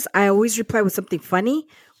messages. I always reply with something funny,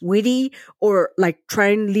 witty, or like try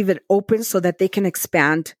and leave it open so that they can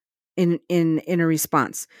expand in a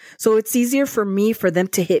response. So it's easier for them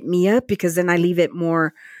to hit me up because then I leave it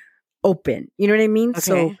more open. You know what I mean?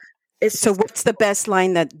 Okay. So what's the best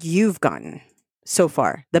line that you've gotten so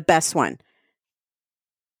far? The best one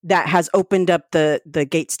that has opened up the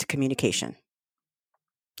gates to communication?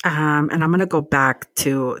 And I'm going to go back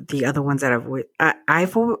to the other ones that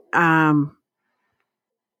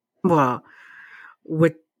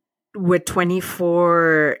with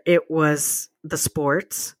 24, it was the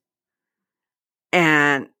sports.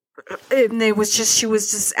 And it was she was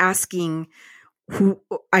just asking who,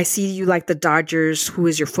 I see you like the Dodgers, who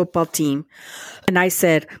is your football team? And I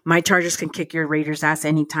said, my Chargers can kick your Raiders ass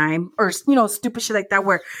anytime, or, stupid shit like that,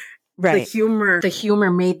 where the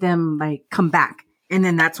humor made them like come back. And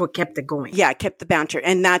then that's what kept it going. Yeah, it kept the banter.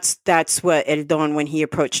 And that's what Erdon, when he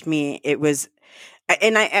approached me, it was,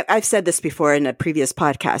 and I've said this before in a previous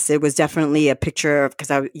podcast, it was definitely a picture of,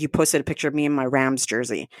 because you posted a picture of me in my Rams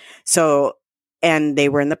jersey. So, and they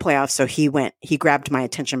were in the playoffs. So he grabbed my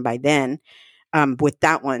attention by then with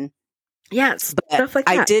that one. Yes, stuff like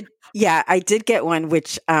that. I did get one,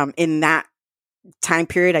 which in that time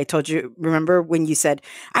period, I told you, remember when you said,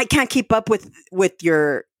 I can't keep up with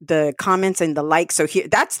the comments and the likes. So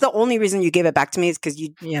that's the only reason you gave it back to me, is because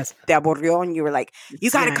te aburrió, and you were like, you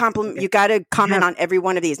got to compliment, you got to comment on every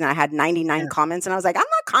one of these. And I had 99 comments, and I was like, I'm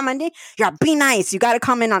not commenting. Yeah, be nice. You got to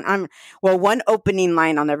comment on, well, one opening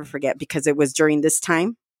line I'll never forget, because it was during this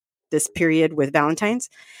period with Valentine's.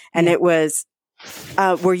 And it was,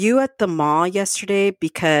 were you at the mall yesterday?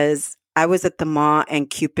 Because I was at the mall and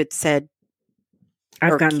Cupid said,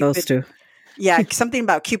 I've gotten those too. Yeah, something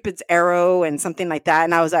about Cupid's arrow and something like that.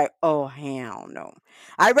 And I was like, oh, hell no.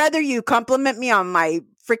 I'd rather you compliment me on my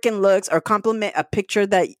freaking looks or compliment a picture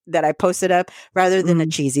that I posted up rather than a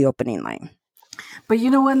cheesy opening line. But you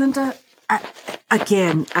know what, Linda?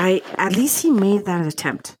 At least he made that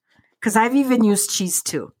attempt. Because I've even used cheese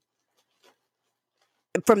too.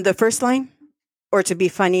 From the first line? Or to be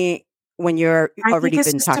funny when you're already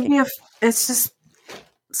been talking? It's just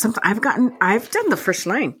something I've done the first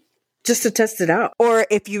line just to test it out. Or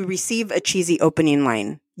if you receive a cheesy opening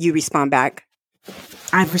line, you respond back.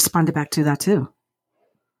 I've responded back to that too.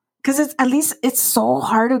 Because it's so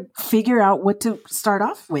hard to figure out what to start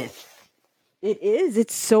off with. It is.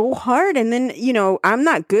 It's so hard. And then, I'm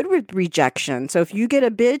not good with rejection. So if you get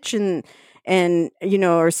a bitch and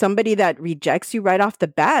or somebody that rejects you right off the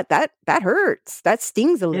bat, that hurts. That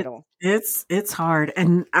stings a little. It's hard.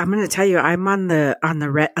 And I'm going to tell you, I'm on a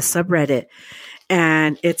subreddit,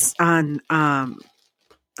 and it's on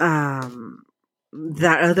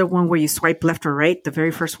that other one where you swipe left or right, the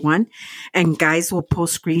very first one, and guys will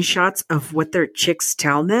post screenshots of what their chicks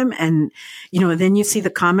tell them, and then you see the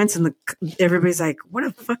comments, and everybody's like, "What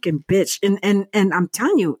a fucking bitch!" And I'm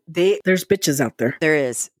telling you, there's bitches out there. There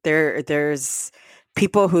is there's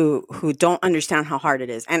people who don't understand how hard it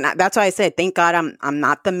is, and that's why I said, thank God I'm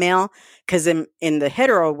not the male, because in the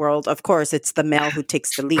hetero world, of course, it's the male who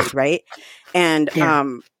takes the lead, right? And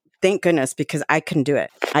thank goodness, because I couldn't do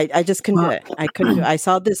it. I just couldn't do it. I couldn't do it. I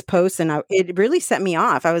saw this post and it really set me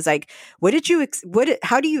off. I was like,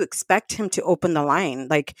 how do you expect him to open the line?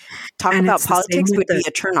 Like, talk about politics would be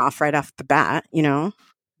a turnoff right off the bat,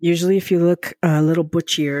 Usually if you look a little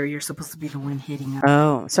butchier, you're supposed to be the one hitting up.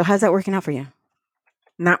 Oh, so how's that working out for you?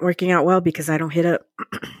 Not working out well because I don't hit up.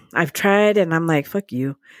 I've tried and I'm like, fuck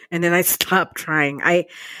you. And then I stop trying.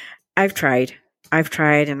 I've tried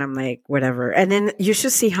and I'm like, whatever. And then you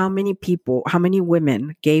should see how many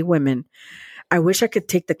women, gay women, I wish I could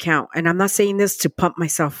take the count. And I'm not saying this to pump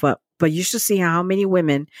myself up, but you should see how many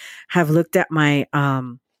women have looked at my,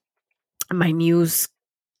 my news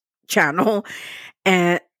channel,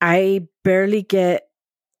 and I barely get,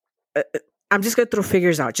 I'm just going to throw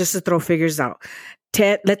figures out, just to throw figures out.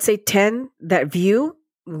 10, let's say 10 that view,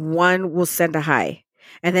 one will send a hi.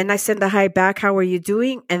 And then I send a hi back, how are you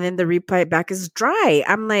doing? And then the reply back is dry.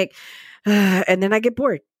 I'm like, and then I get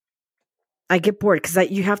bored. Because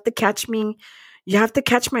you have to catch me. You have to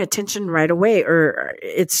catch my attention right away, or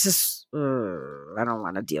it's just, I don't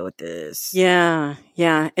want to deal with this. Yeah.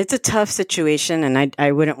 It's a tough situation, and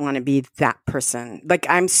I wouldn't want to be that person. Like,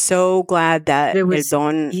 I'm so glad that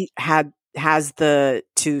Don has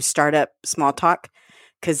to start up small talk,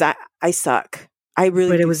 because I suck. I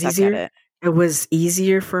really But it was easier. At it. It was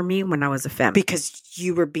easier for me when I was a femme. Because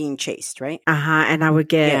you were being chased, right? And I would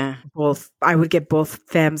get both. I would get both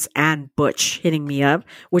femmes and butch hitting me up,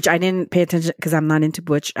 which I didn't pay attention because I'm not into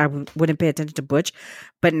butch. I wouldn't pay attention to butch.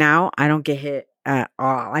 But now I don't get hit at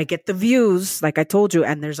all. I get the views, like I told you,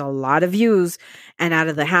 and there's a lot of views. And out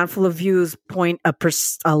of the handful of views,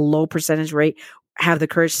 a low percentage rate have the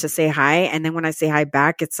courage to say hi. And then when I say hi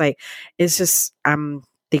back, it's just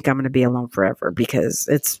think I'm going to be alone forever because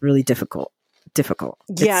it's really difficult.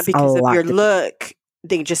 Yeah, it's because of your look,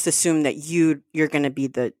 they just assume that you're going to be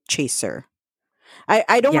the chaser.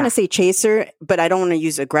 I don't want to say chaser, but I don't want to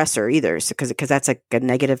use aggressor either, because that's like a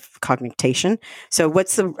negative connotation. So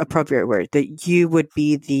what's the appropriate word? That you would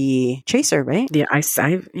be the chaser, right? Yeah,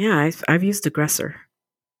 I've used aggressor.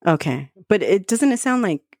 Okay, but it sound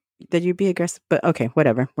like that you'd be aggressive, but okay,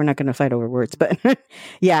 whatever. We're not going to fight over words, but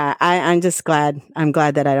yeah, I'm just glad. I'm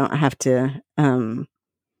glad that I don't have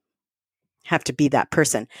to be that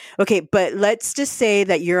person. Okay, but let's just say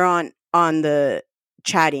that you're on the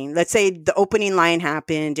chatting. Let's say the opening line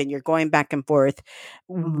happened and you're going back and forth.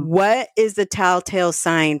 Mm-hmm. What is the telltale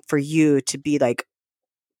sign for you to be like,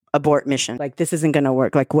 abort mission? Like, this isn't going to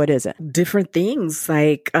work. Like, what is it? Different things.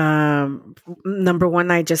 Like, number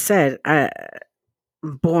one, I just said,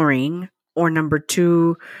 boring. Or number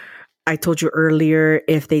two, I told you earlier,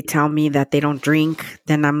 if they tell me that they don't drink,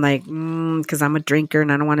 then I'm like, because I'm a drinker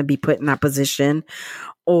and I don't want to be put in that position.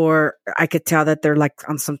 Or I could tell that they're like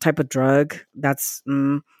on some type of drug. That's,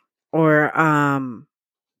 or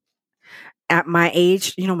at my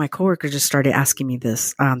age, my coworker just started asking me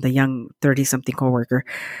this, the young 30-something coworker.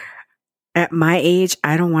 At my age,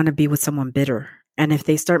 I don't want to be with someone bitter. And if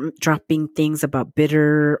they start dropping things about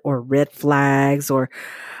bitter or red flags, or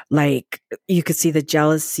like you could see the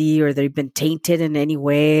jealousy, or they've been tainted in any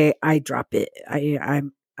way, I drop it.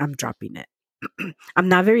 I'm dropping it. I'm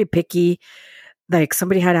not very picky. Like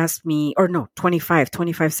somebody had asked me, or no, 25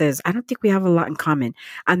 says, I don't think we have a lot in common.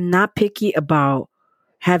 I'm not picky about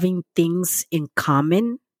having things in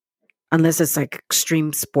common, unless it's like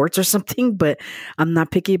extreme sports or something, but I'm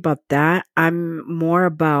not picky about that. I'm more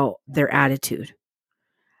about their attitude.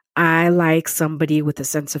 I like somebody with a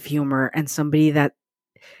sense of humor and somebody that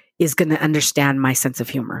is going to understand my sense of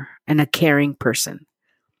humor and a caring person.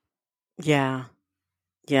 Yeah.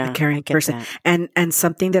 Yeah. A caring person. That. And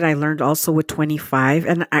something that I learned also with 25,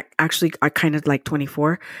 and I kind of like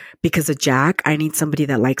 24 because of Jack. I need somebody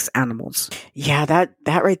that likes animals. Yeah. That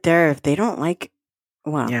right there. If they don't like,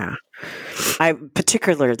 well, yeah. I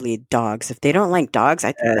particularly dogs. If they don't like dogs,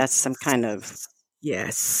 I think that's some kind of psychopath.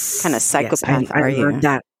 Yes, I learned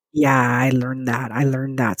that. Yeah, I learned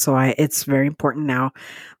that. So it's very important now.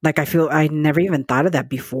 Like I feel I never even thought of that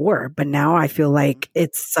before, but now I feel like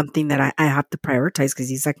it's something that I have to prioritize because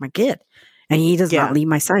he's like my kid, and he does not leave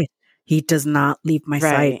my side. He does not leave my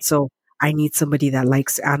side. So I need somebody that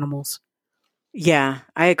likes animals. Yeah,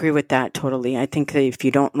 I agree with that totally. I think that if you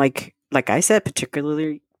don't like I said,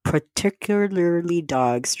 particularly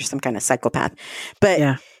dogs, you're some kind of psychopath.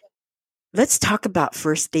 But let's talk about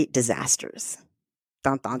first date disasters.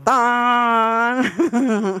 Dun, dun, dun.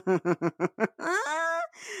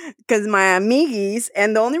 Because my amiguis,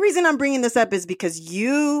 and the only reason I'm bringing this up is because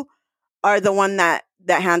you are the one that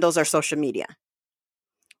handles our social media.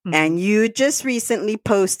 Mm-hmm. And you just recently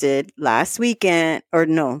posted last weekend.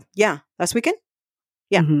 Last weekend?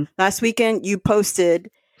 Yeah. Mm-hmm. Last weekend you posted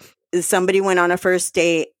somebody went on a first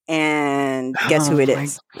date and guess who it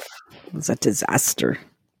is? It was a disaster.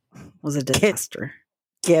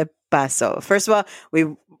 ¿Qué pasó? First of all,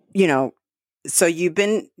 so you've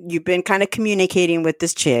been kind of communicating with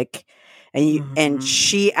this chick, and and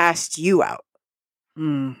she asked you out.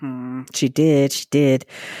 Mm-hmm. She did.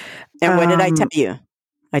 And what did I tell you?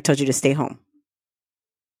 I told you to stay home.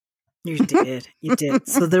 You did.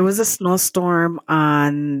 So there was a snowstorm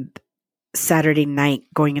on Saturday night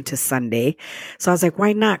going into Sunday. So I was like,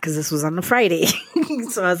 why not? Because this was on a Friday.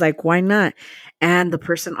 So I was like, why not? And the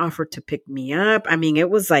person offered to pick me up. I mean, it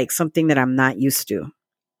was like something that I'm not used to.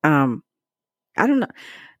 I don't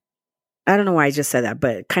know why I just said that,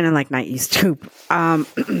 but kind of like not used to. So I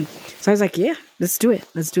was like, yeah, let's do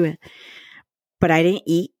it. But I didn't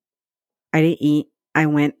eat. I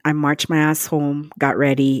marched my ass home, got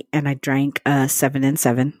ready, and I drank a 7 and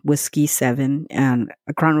 7 whiskey 7 and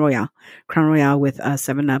a Crown Royale with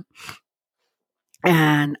 7-Up.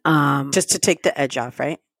 And just to take the edge off,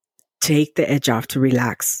 right? Take the edge off, to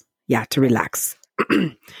relax. Yeah, to relax.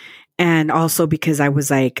 And also because I was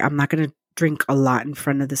like, I'm not going to drink a lot in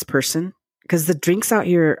front of this person because the drinks out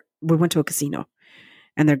here, we went to a casino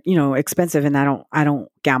and they're, expensive, and I don't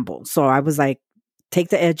gamble. So I was like, take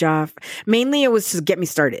the edge off. Mainly it was to get me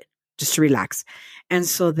started, just to relax. And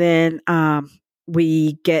so then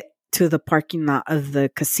we get to the parking lot of the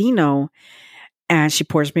casino and she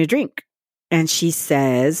pours me a drink. And she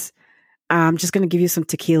says, I'm just going to give you some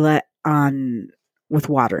tequila with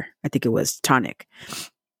water. I think it was tonic.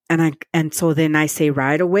 And so then I say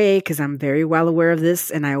right away, because I'm very well aware of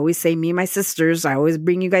this, and I always say, me and my sisters, I always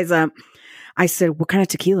bring you guys up. I said, what kind of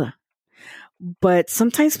tequila? But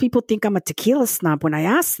sometimes people think I'm a tequila snob when I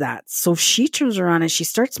ask that. So she turns around and she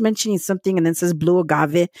starts mentioning something and then says blue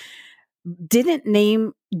agave. Didn't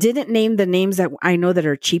name the names that I know that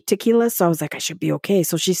are cheap tequila. So I was like, I should be okay.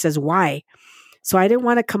 So she says, why? So I didn't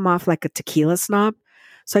want to come off like a tequila snob.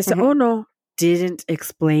 So I said, oh no, didn't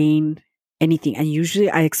explain anything. And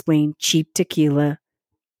usually I explain cheap tequila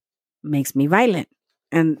makes me violent.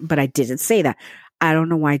 But I didn't say that. I don't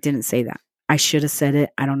know why I didn't say that. I should have said it.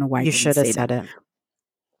 I don't know why you should have said it.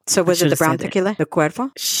 So was it the brown tequila? The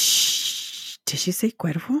Cuervo? Shh. Did she say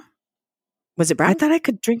Cuervo? Was it brown? I thought I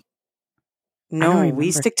could drink. No,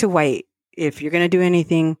 we stick to white. If you're going to do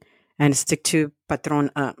anything, and stick to Patron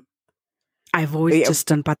up. I've always just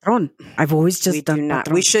done Patron. Patron.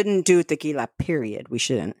 We shouldn't do tequila, period. We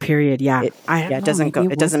shouldn't. Period, yeah. It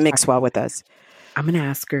doesn't mix well with us. I'm gonna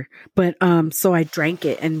ask her. But so I drank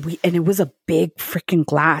it and it was a big freaking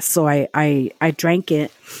glass. So I drank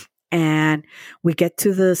it, and we get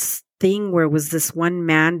to this thing where it was this one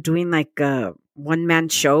man doing like a one-man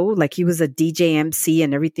show, like he was a DJ MC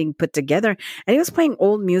and everything put together, and he was playing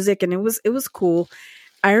old music, and it was cool.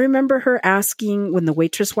 I remember her asking when the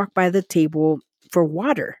waitress walked by the table for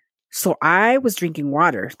water. So I was drinking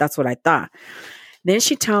water. That's what I thought. Then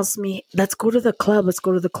she tells me, let's go to the club.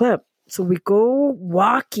 So we go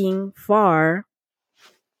walking far.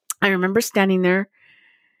 I remember standing there,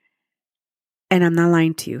 and I'm not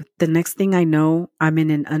lying to you. The next thing I know, I'm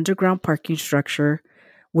in an underground parking structure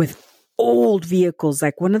with old vehicles.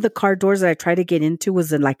 Like one of the car doors that I tried to get into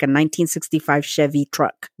was in like a 1965 Chevy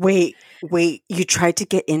truck. Wait, you tried to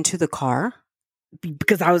get into the car?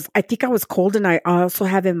 because I think I was cold, and I also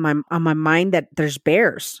have on my mind that there's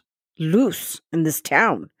bears loose in this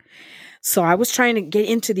town. So I was trying to get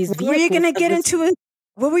into these vehicles. Were you going to get into it?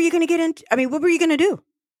 What were you going to get into? I mean, what were you going to do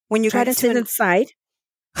when you got into it inside?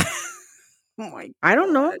 Oh my! I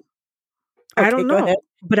don't know. Okay, I don't know.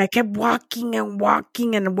 But I kept walking and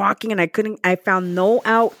walking and walking, and I found no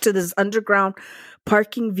out to this underground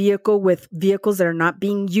parking vehicle with vehicles that are not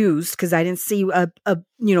being used, because I didn't see I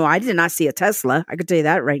did not see a Tesla. I could tell you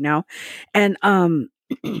that right now. And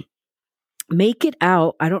make it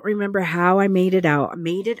out. I don't remember how I made it out. I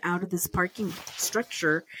made it out of this parking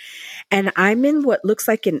structure, and I'm in what looks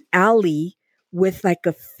like an alley with like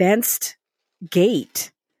a fenced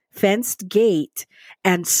gate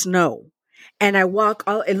and snow. And I walk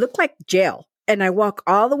it looked like jail. And I walk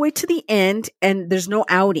all the way to the end, and there's no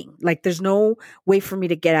outing. Like, there's no way for me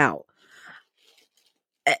to get out.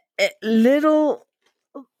 I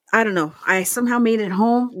don't know. I somehow made it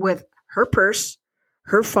home with her purse,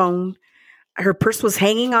 her phone. Her purse was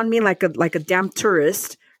hanging on me like a damn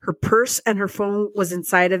tourist. Her purse and her phone was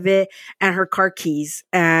inside of it, and her car keys.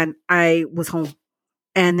 And I was home.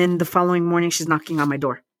 And then the following morning, she's knocking on my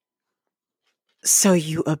door. So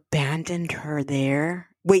you abandoned her there?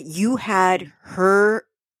 Wait, you had her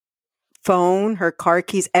phone, her car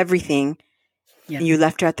keys, everything. Yeah. And you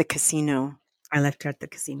left her at the casino. I left her at the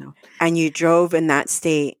casino. And you drove in that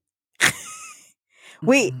state.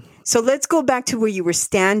 Wait, so let's go back to where you were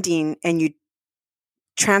standing, and you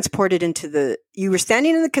transported you were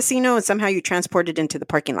standing in the casino, and somehow you transported into the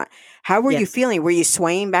parking lot. How were you feeling? Were you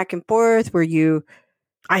swaying back and forth? Were you...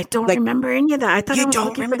 I don't remember any of that. I thought I was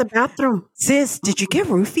looking for the bathroom. Sis, did you get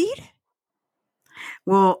roofied?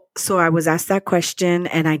 Well, so I was asked that question,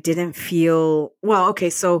 and I didn't feel... Well, okay,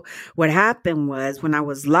 so what happened was, when I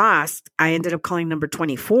was lost, I ended up calling number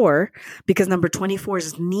 24, because number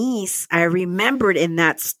 24's niece, I remembered in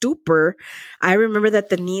that stupor, I remember that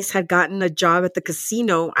the niece had gotten a job at the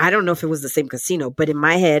casino. I don't know if it was the same casino, but in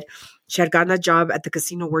my head, she had gotten a job at the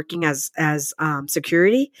casino working as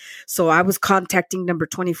security. So I was contacting number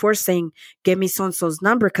 24 saying, "Give me so-and-so's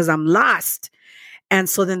number because I'm lost." And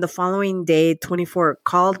so then the following day, 24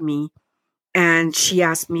 called me, and she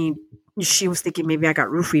asked me, she was thinking maybe I got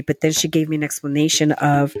roofied, but then she gave me an explanation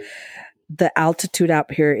of the altitude out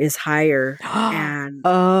here is higher. And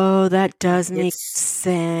that does make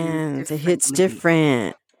sense. It hits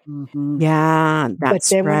different. Mm-hmm. Yeah,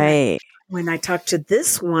 that's right. When I talked to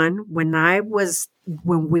this one, when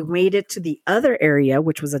we made it to the other area,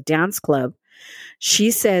 which was a dance club,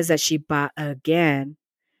 she says that she bought again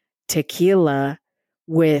tequila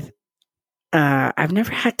with, I've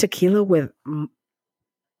never had tequila with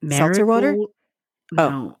seltzer water.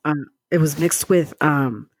 No, it was mixed with,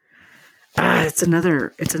 it's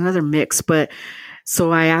another mix, but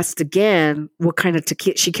so I asked again, what kind of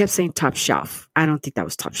tequila? She kept saying top shelf. I don't think that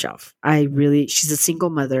was top shelf. She's a single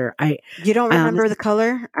mother. You don't remember the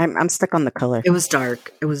color? I'm stuck on the color. It was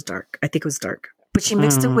dark. I think it was dark, but she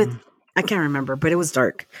mixed it with, I can't remember, but it was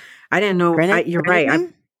dark. I didn't know. You're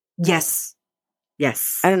right. Yes.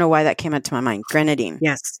 I don't know why that came into my mind. Grenadine.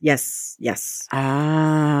 Yes.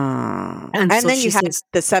 Ah. And so then you had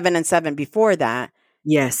the 7 and 7 before that.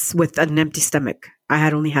 Yes, with an empty stomach. I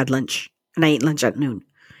had only had lunch. And I ate lunch at noon.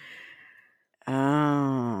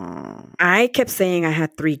 Oh. I kept saying I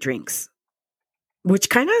had 3 drinks. Which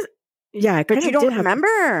kind of, but you don't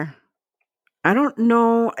remember? I don't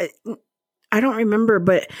know. I don't remember,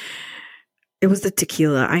 but it was the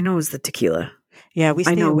tequila. I know it was the tequila. Yeah, we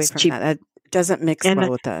stay away from cheap. That doesn't mix well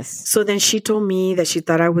with us. So then she told me that she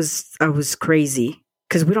thought I was crazy,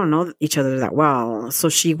 because we don't know each other that well. So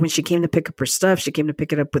when she came to pick up her stuff, she came to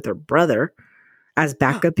pick it up with her brother as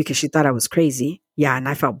backup because she thought I was crazy. Yeah, and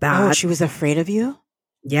I felt bad. Oh, she was afraid of you?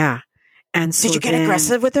 Yeah. And so did you get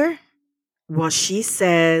aggressive with her? Well, she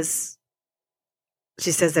says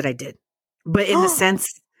that I did. But in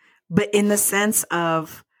the sense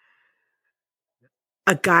of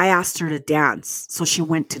a guy asked her to dance. So she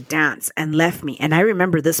went to dance and left me. And I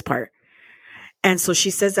remember this part. And so she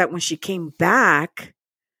says that when she came back,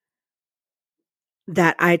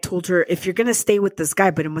 that I told her, if you're going to stay with this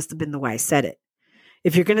guy, but it must have been the way I said it.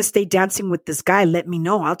 If you're going to stay dancing with this guy, let me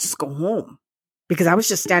know. I'll just go home. Because I was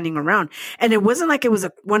just standing around. And it wasn't like it was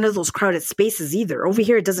one of those crowded spaces either. Over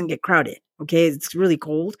here, it doesn't get crowded. Okay. It's really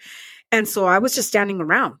cold. And so I was just standing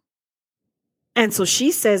around. And so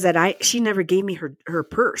she says that she never gave me her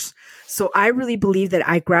purse. So I really believe that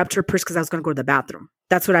I grabbed her purse because I was going to go to the bathroom.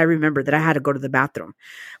 That's what I remember, that I had to go to the bathroom.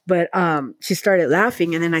 But she started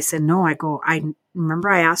laughing. And then I said, no, I remember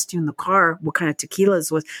I asked you in the car what kind of tequilas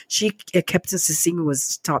was. She kept insisting it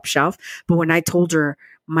was top shelf. But when I told her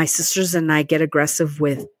my sisters and I get aggressive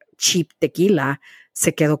with cheap tequila,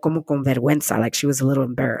 se quedó como con vergüenza, like she was a little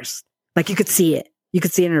embarrassed. Like you could see it. You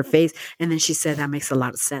could see it in her face. And then she said, that makes a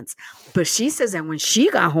lot of sense. But she says that when she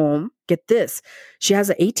got home, get this, she has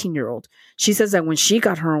an 18-year-old. She says that when she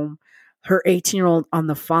got home, her 18-year-old on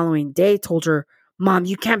the following day told her, Mom,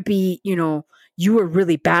 you can't be, you were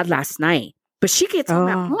really bad last night. But she gets home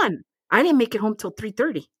at 1. I didn't make it home till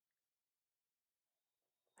 3:30.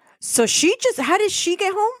 So how did she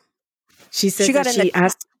get home? She said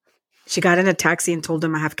she got in a taxi and told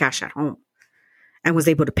him I have cash at home and was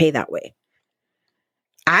able to pay that way.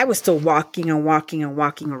 I was still walking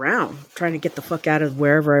around, trying to get the fuck out of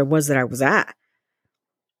wherever I was that I was at.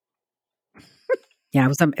 Yeah,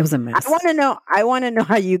 it was a mess. I want to know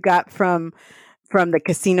how you got from the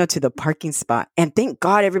casino to the parking spot. And thank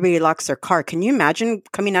God everybody locks their car. Can you imagine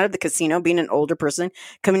coming out of the casino, being an older person,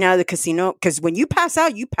 coming out of the casino? Because when you pass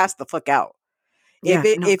out, you pass the fuck out. Yeah,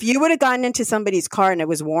 if you would have gotten into somebody's car and it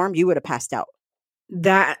was warm, you would have passed out.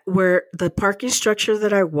 That where the parking structure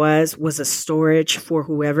that I was a storage for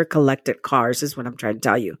whoever collected cars is what I'm trying to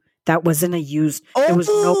tell you. That wasn't a used. There was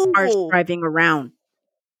no cars driving around.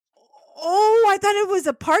 Oh, I thought it was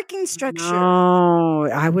a parking structure. No,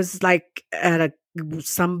 I was like at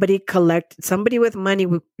somebody with money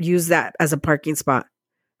would use that as a parking spot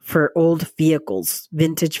for old vehicles,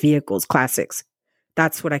 vintage vehicles, classics.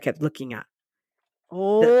 That's what I kept looking at.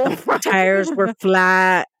 Oh, the tires were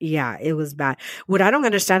flat. Yeah, it was bad. What I don't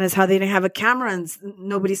understand is how they didn't have a camera and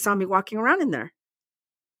nobody saw me walking around in there.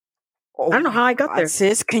 I don't know how I got there.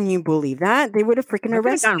 Sis, can you believe that? They would have freaking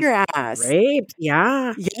arrested your ass. Raped.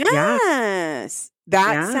 Yeah. Yes.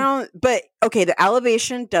 Sounds, but okay, the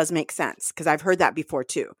elevation does make sense because I've heard that before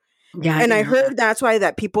too. Yeah. And I heard that's why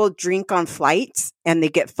that people drink on flights and they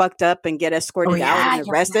get fucked up and get escorted out and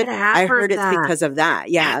arrested. I heard it's because of that.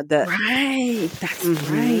 Yeah. Right. That's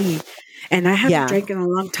right. And I haven't drank in a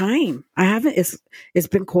long time. I haven't. It's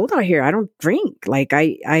been cold out here. I don't drink. Like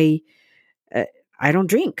I don't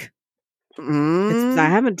drink. I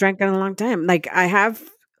haven't drank in a long time. Like I have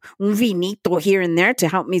un vinito here and there to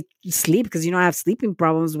help me sleep because I have sleeping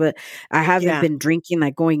problems, but I haven't been drinking,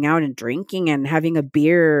 like going out and drinking and having a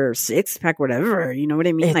beer, 6-pack, whatever. You know what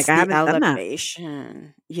I mean? It's like I haven't done that.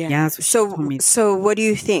 Yeah. Yeah. So what do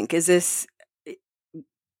you think? Is this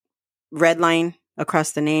red line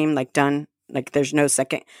across the name, like done? Like there's no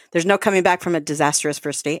coming back from a disastrous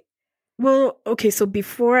first date? Well, okay, so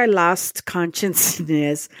before I lost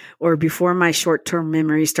consciousness or before my short-term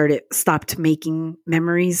memory stopped making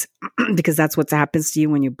memories, because that's what happens to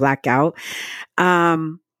you when you black out,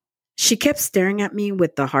 she kept staring at me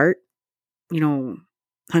with the heart,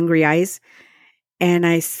 hungry eyes. And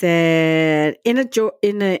I said, in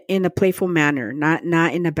a playful manner, not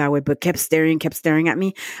in a bad way, but kept staring at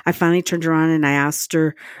me. I finally turned around and I asked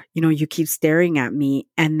her, you keep staring at me.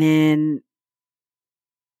 And then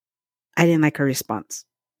I didn't like her response.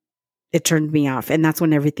 It turned me off. And that's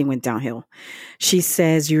when everything went downhill. She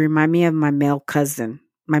says, you remind me of my male cousin,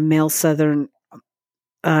 my male Southern,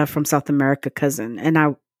 from South America cousin. And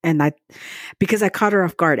I, because I caught her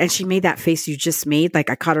off guard and she made that face you just made. Like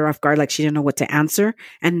I caught her off guard, like she didn't know what to answer.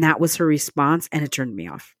 And that was her response. And it turned me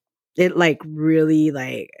off. It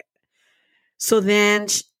really. So then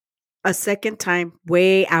a second time,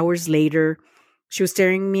 way hours later, she was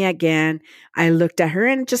staring at me again. I looked at her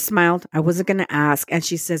and just smiled. I wasn't going to ask. And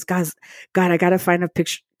she says, God, I got to find a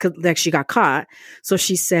picture. Like she got caught. So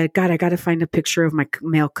she said, God, I got to find a picture of my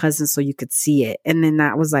male cousin so you could see it. And then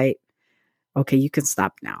that was like, okay, you can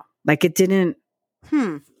stop now. Like it didn't.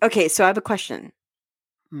 Okay. So I have a question.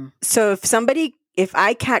 So if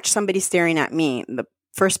I catch somebody staring at me, the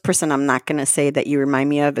first person I'm not going to say that you remind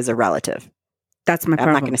me of is a relative. That's my problem.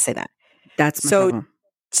 I'm not going to say that. That's my problem.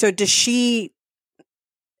 So does she...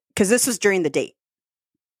 Because this was during the date.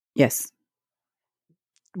 Yes.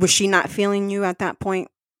 Was she not feeling you at that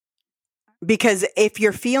point? Because if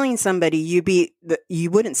you're feeling somebody,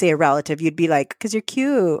 you wouldn't say a relative. You'd be like, because you're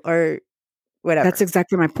cute or whatever. That's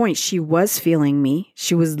exactly my point. She was feeling me.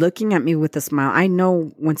 She was looking at me with a smile. I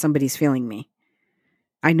know when somebody's feeling me.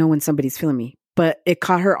 But it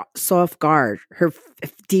caught her so off guard. Her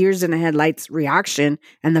deers in the headlights reaction.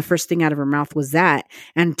 And the first thing out of her mouth was that.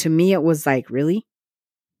 And to me, it was like, really?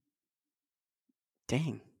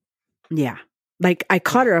 Dang. Yeah. Like I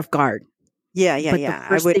caught her off guard. Yeah.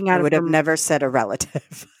 I would have never said a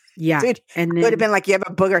relative. Yeah. Dude, and it would have been like you have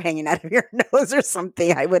a booger hanging out of your nose or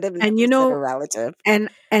something. I would have never said a relative. And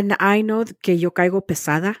I know que yo caigo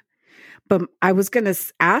pesada, but I was going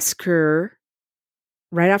to ask her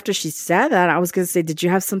right after she said that, I was going to say, did you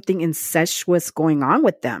have something incestuous going on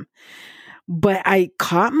with them? But I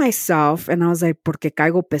caught myself and I was like, porque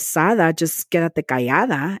caigo pesada, just quédate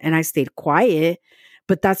callada. And I stayed quiet.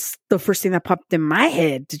 But that's the first thing that popped in my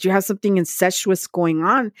head. Did you have something incestuous going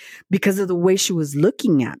on because of the way she was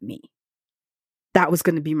looking at me? That was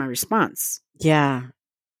going to be my response. Yeah.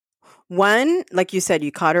 One, like you said,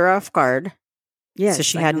 you caught her off guard. Yes. So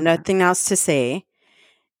she had nothing else to say.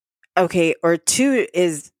 Okay. Or two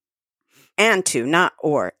is, and two, not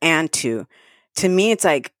or, and two. To me, it's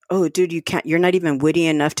like, oh, dude, you're not even witty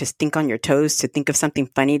enough to think on your toes to think of something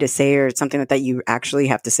funny to say or something like that. You actually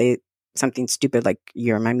have to say something stupid like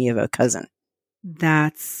you remind me of a cousin.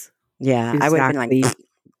 That's I would have been like,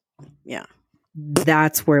 yeah.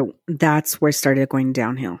 That's where it started going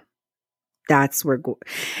downhill. That's where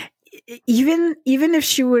even if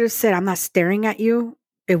she would have said, "I'm not staring at you,"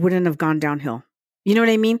 it wouldn't have gone downhill. You know what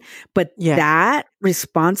I mean? But that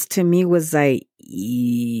response to me was like,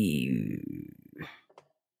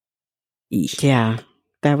 yeah,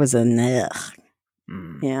 that was a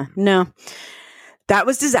yeah, no, that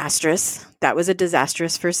was disastrous. That was a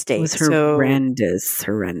disastrous first date. It was horrendous.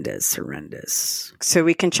 So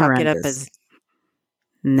we can chalk it up as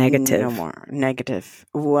negative. No more negative.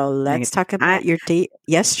 Well, let's talk about your date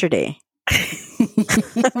yesterday.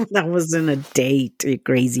 That wasn't a date, you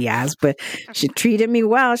crazy ass, but she treated me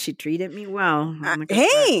well.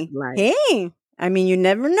 Hey. I mean, you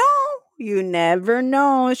never know.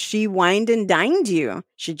 She wined and dined you.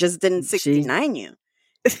 She just didn't 69 you.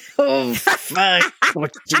 Oh, fuck.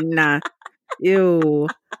 Cochina. Ew.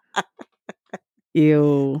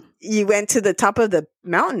 You went to the top of the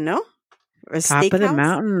mountain, no? Top of the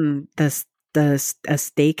mountain. A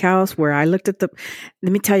steakhouse where I looked at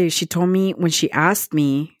let me tell you, she told me when she asked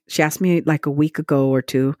me like a week ago or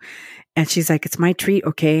two, and she's like, it's my treat,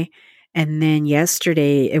 okay? And then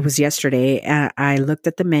it was yesterday, I looked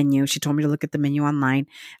at the menu. She told me to look at the menu online.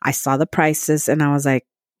 I saw the prices and I was like,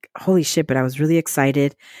 holy shit, but I was really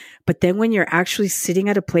excited. But then when you're actually sitting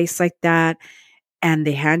at a place like that and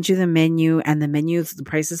they hand you the menu and the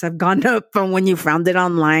prices have gone up from when you found it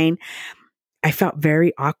online, I felt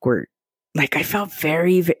very awkward. Like I felt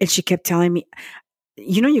and she kept telling me,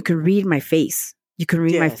 you can read my face. You can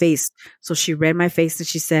read my face. So she read my face and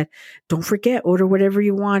she said, don't forget, order whatever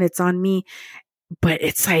you want. It's on me. But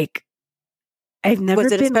it's like, I've never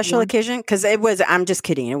Was it a special occasion? Because I'm just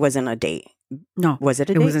kidding. It wasn't a date. No. Was it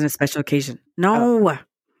a date? It wasn't a special occasion. No. Oh.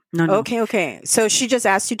 No. Okay. So she just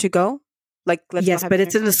asked you to go? Like, yes, but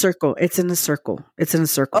it's in a circle. It's in a circle. Oh,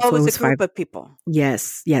 so it was a group of people.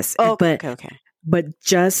 Yes. Oh, okay. But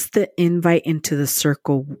just the invite into the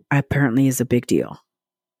circle apparently is a big deal.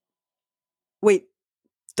 Wait,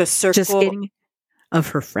 the circle? Just getting of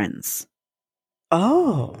her friends.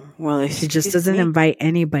 Oh, well, she just doesn't invite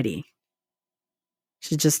anybody.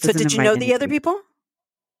 She just doesn't. So did you know the other people?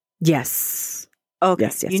 Yes. Okay.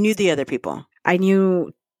 Yes. You knew the other people. I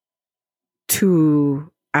knew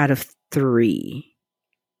 2 out of 3.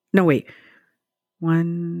 No, wait.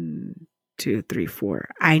 1, 2, 3, 4.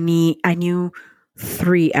 I knew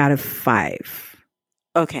 3 out of 5.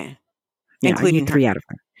 Okay. Yeah, including 3 out of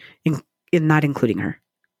 5. Not including her.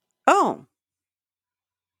 Oh.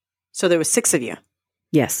 So there was 6 of you.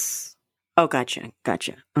 Yes. Oh, gotcha.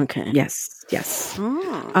 Okay. Yes.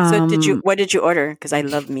 Oh. So what did you order? Because I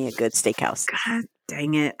love me a good steakhouse. God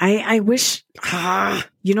dang it. I wish, I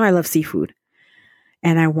love seafood.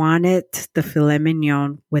 And I wanted the filet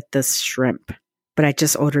mignon with the shrimp. But I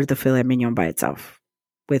just ordered the filet mignon by itself.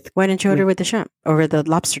 Why didn't you order with the shrimp? Or with the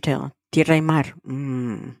lobster tail? Tierra y mar.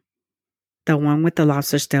 The one with the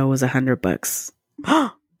lobster tail was $100.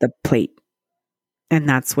 The plate. And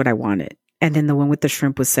that's what I wanted. And then the one with the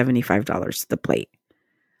shrimp was $75, the plate.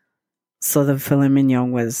 So the filet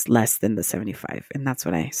mignon was less than the $75. And that's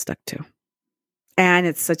what I stuck to. And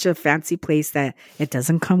it's such a fancy place that it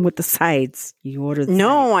doesn't come with the sides. You order the sides.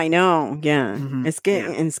 I know. Yeah. Mm-hmm. Es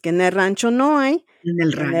que en el rancho no hay. En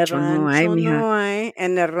el rancho no hay, mija.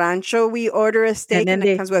 En el rancho we order a steak and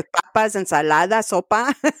it comes with papas, ensalada,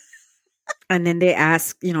 sopa. And then they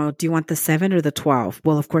ask, do you want the 7 or the 12?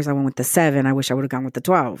 Well, of course I went with the 7. I wish I would have gone with the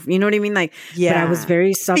 12. You know what I mean? Like, yeah. But I was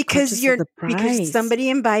very self-conscious of the price. Because somebody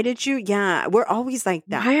invited you. Yeah. We're always like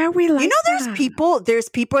that. Why are we like that? There's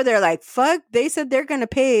people that are like, fuck, they said they're going to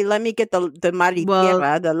pay. Let me get the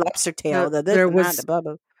maritierra, the lobster tail, the blah,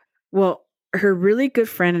 blah. Well, her really good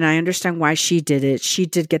friend, and I understand why she did it. She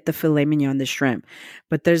did get the filet mignon, the shrimp.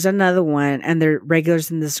 But there's another one, and they're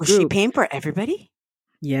regulars in this group. Was she paying for everybody?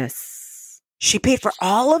 Yes. She paid for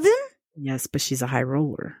all of them? Yes, but she's a high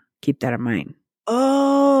roller. Keep that in mind.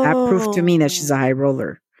 Oh. That proved to me that she's a high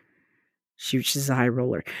roller. She's a high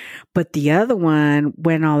roller. But the other one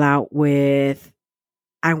went all out with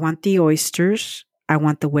I want the oysters. I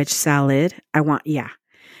want the wedge salad.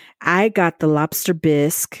 I got the lobster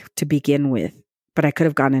bisque to begin with, but I could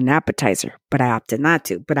have gotten an appetizer, but I opted not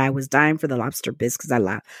to. But I was dying for the lobster bisque because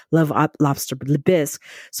I love lobster bisque.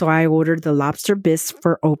 So I ordered the lobster bisque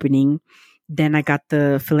for opening. Then I got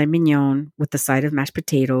the filet mignon with the side of mashed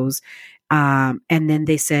potatoes. And then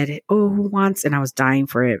they said, "Oh, who wants?" And I was dying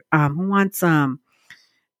for it. Who wants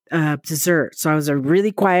dessert? So I was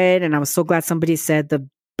really quiet, and I was so glad somebody said the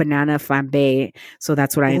banana flambe. So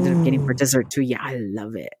that's what I ended up getting for dessert too. Yeah, I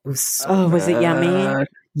love it. It was so was it yummy?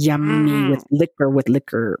 Yummy with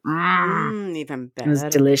liquor. Even better. It was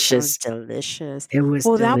delicious. Delicious. It was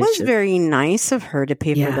delicious. That was delicious. very nice of her to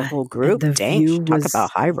pay for the whole group. Dang, talk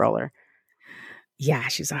about high roller. Yeah,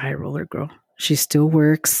 she's a high roller girl. She still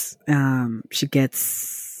works. She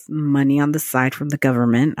gets money on the side from the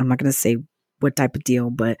government. I'm not going to say what type of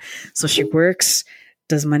deal, but so she works,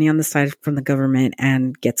 does money on the side from the government,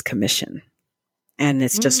 and gets commission. And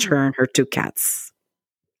it's just her and her 2 cats.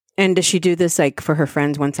 And does she do this like for her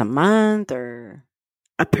friends once a month, or?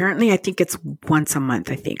 Apparently, I think it's once a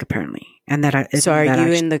month. Apparently, and so are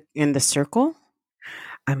you in the circle?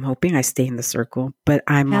 I'm hoping I stay in the circle, but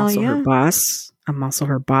I'm also her boss. I'm also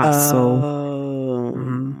her boss. So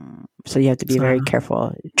you have to be very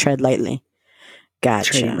careful. Tread lightly.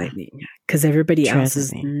 Gotcha. Tread lightly, because everybody else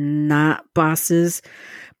is not bosses,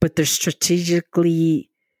 but they're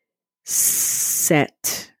strategically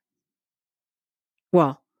set.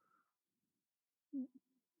 Well,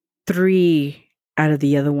 3 out of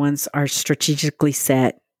the other ones are strategically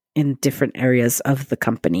set in different areas of the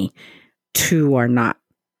company. 2 are not.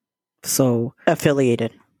 So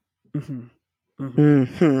affiliated.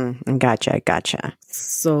 Gotcha.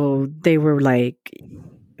 So they were like,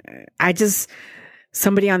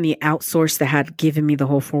 somebody on the outsource that had given me the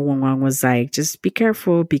whole 411 was like, just be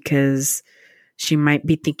careful because she might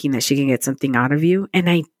be thinking that she can get something out of you. And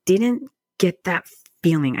I didn't get that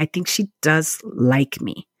feeling. I think she does like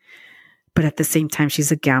me, but at the same time,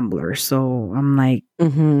 she's a gambler. So I'm like,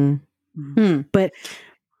 but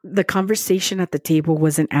the conversation at the table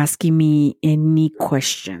wasn't asking me any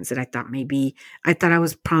questions. And I thought I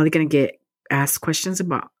was probably going to get asked questions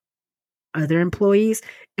about other employees,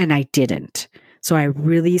 and I didn't. So I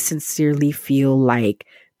really sincerely feel like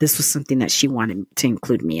this was something that she wanted to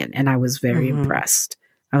include me in. And I was very impressed.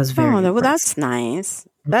 I was very impressed. Well, that's nice.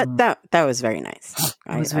 That was very nice.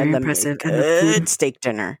 It was very impressive. And the good steak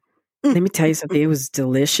dinner. Let me tell you something. It was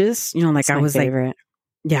delicious. Like I was favorite.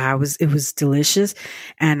 It was delicious.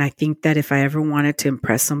 And I think that if I ever wanted to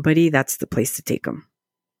impress somebody, that's the place to take them.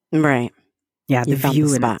 Right. Yeah. The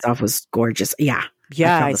view in itself was gorgeous. Yeah.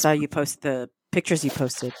 Yeah. I saw you post the pictures you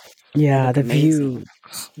posted. Yeah. The view.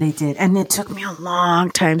 They did. And it took me a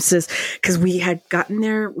long time, sis, because we had gotten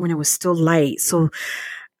there when it was still light. So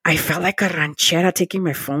I felt like a ranchera taking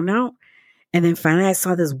my phone out. And then finally I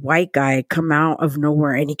saw this white guy come out of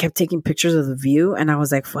nowhere and he kept taking pictures of the view. And I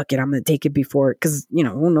was like, fuck it, I'm going to take it before, because,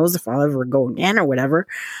 who knows if I'll ever go again or whatever.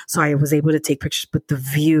 So I was able to take pictures, but the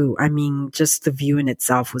view, just the view in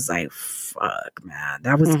itself was like, fuck, man,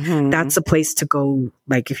 that's a place to go.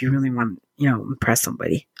 Like if you really want, impress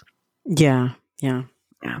somebody. Yeah.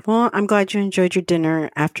 Well, I'm glad you enjoyed your dinner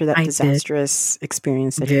after that disastrous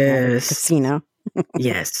experience that you had at the casino.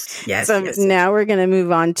 Yes. So now we're going to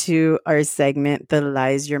move on to our segment, The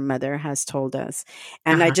Lies Your Mother Has Told Us.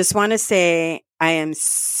 And I just want to say, I am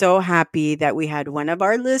so happy that we had one of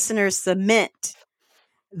our listeners submit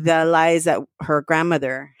the lies that her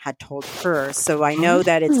grandmother had told her. So I know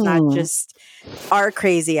that it's not just our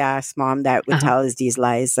crazy ass mom that would tell us these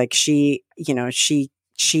lies. Like she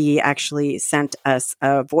actually sent us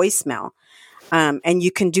a voicemail. And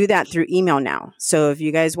you can do that through email now. So if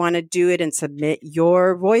you guys want to do it and submit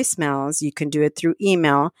your voicemails, you can do it through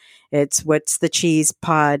email. It's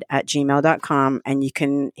what'sthecheesepod@gmail.com. And you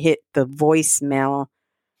can hit the voicemail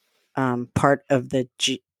part of the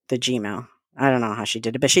Gmail. I don't know how she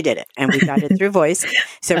did it, but she did it. And we got it through voice.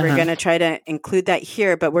 So we're going to try to include that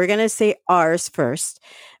here, but we're going to say ours first.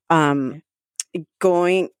 When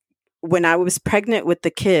I was pregnant with the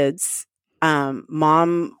kids,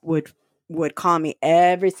 mom would call me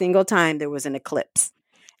every single time there was an eclipse.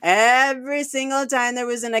 Every single time there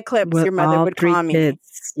was an eclipse, your mother would call me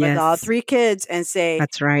with all 3 kids and say,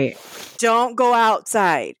 "That's right. Don't go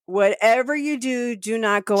outside. Whatever you do, do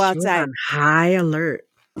not go outside." On high alert.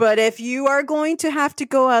 But if you are going to have to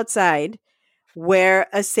go outside, wear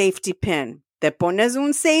a safety pin. Te pones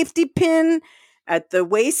un safety pin at the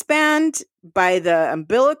waistband, by the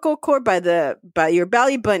umbilical cord, by your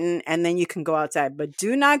belly button, and then you can go outside. But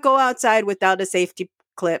do not go outside without a safety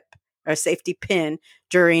clip or safety pin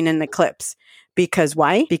during an eclipse, Because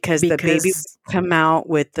why? Because the baby would come out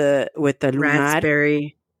with the lunar.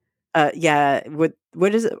 Raspberry. Yeah.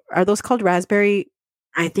 What is it? Are those called raspberry?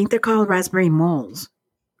 I think they're called raspberry moles.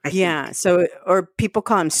 I think. So, or people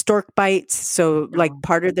call them stork bites. So like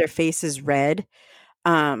part of their face is red.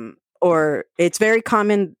 Or it's very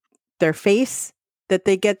common their face that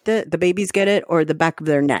they get the babies get it, or the back of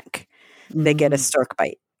their neck. They get a stork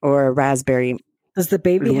bite or a raspberry. Does the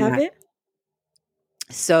baby have it?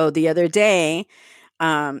 So the other day,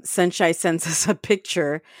 Sunshine sends us a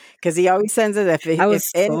picture because he always sends it. If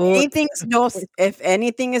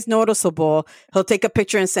anything is noticeable, he'll take a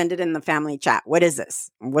picture and send it in the family chat. What is this?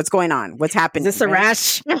 What's going on? What's happening? Is this a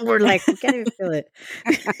rash? We're like, we can't even feel it.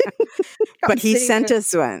 But he sent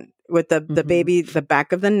us one with the baby, the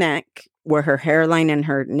back of the neck, where her hairline and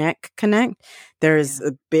her neck connect. There's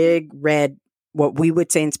a big red, what we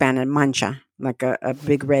would say in Spanish, mancha, like a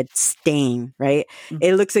big red stain, right?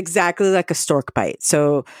 It looks exactly like a stork bite.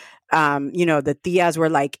 So, the tias were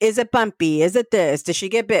like, is it bumpy? Is it this? Did she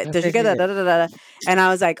get bit? Did she get da? And I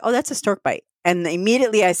was like, oh, that's a stork bite. And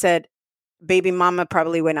immediately I said, baby mama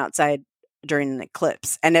probably went outside during an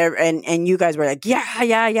eclipse. And you guys were like,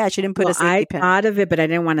 yeah. She didn't put a safety pin. I thought of it, but I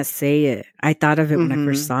didn't want to say it. I thought of it when I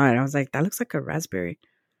first saw it. I was like, that looks like a raspberry.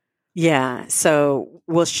 Yeah, so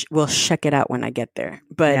we'll check it out when I get there.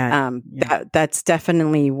 But that's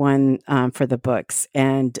definitely one for the books.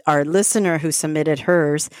 And our listener who submitted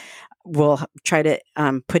hers, we'll try to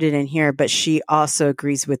put it in here. But she also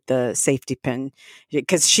agrees with the safety pin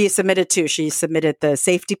because she submitted two. She submitted the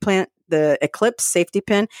safety pin, the eclipse safety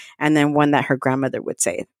pin, and then one that her grandmother would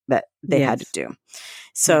say that they had to do.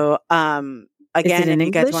 So again, is it in if you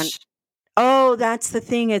English? guys want. Oh, that's the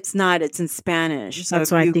thing. It's not. It's in Spanish. So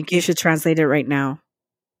that's why I think you should translate it right now.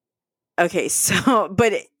 Okay, so,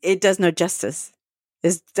 but it does no justice.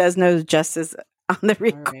 It does no justice on the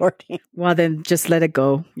recording. Right. Well, then just let it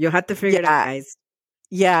go. You'll have to figure it out, guys.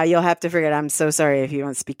 Yeah, you'll have to figure it out. I'm so sorry if you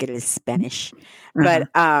don't speak it in Spanish. But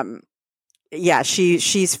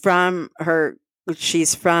she's from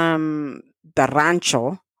the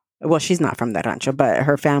rancho. Well, she's not from the rancho, but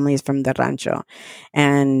her family is from the rancho.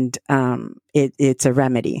 And it's a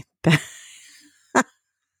remedy.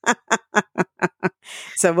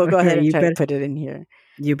 So we'll go ahead and try to put it in here.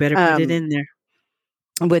 You better put it in there.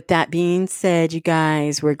 With that being said, you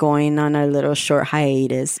guys, we're going on a little short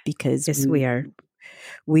hiatus because we are.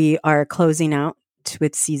 We are closing out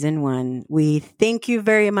with season 1. We thank you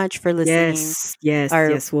very much for listening.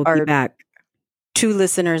 Yes. We'll be back. 2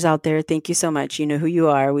 listeners out there, thank you so much. You know who you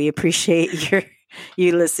are. We appreciate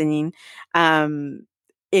you listening.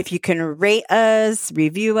 If you can rate us,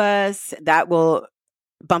 review us, that will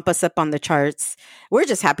bump us up on the charts. We're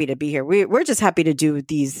just happy to be here. We're just happy to do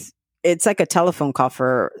these. It's like a telephone call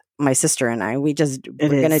for my sister and I. We're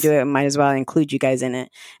going to do it. Might as well include you guys in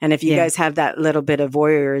it. And if you guys have that little bit of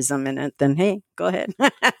voyeurism in it, then hey, go ahead.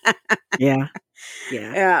 Yeah.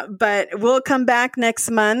 But we'll come back next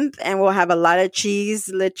month and we'll have a lot of cheese,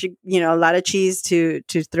 a lot of cheese to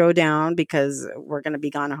throw down because we're going to be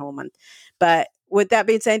gone a whole month. But with that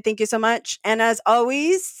being said, thank you so much. And as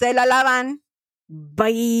always, se la lavan.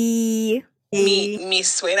 Bye. Mi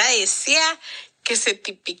suegra decía que si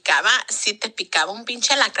te picaba un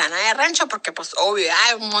pinche alacrán de rancho, porque pues obvio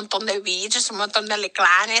hay un montón de bichos, un montón de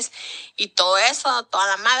alacranes y todo eso, toda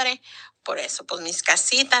la madre. Por eso, pues mis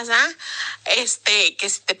casitas, que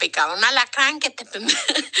si te picaba un alacrán, que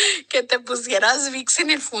te pusieras Vicks en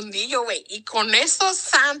el fundillo, güey. Y con eso,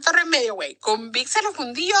 santo remedio, güey. Con Vicks en el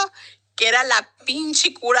fundillo, que era la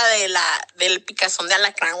pinche cura del picazón de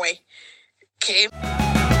alacrán, güey. ¿Qué?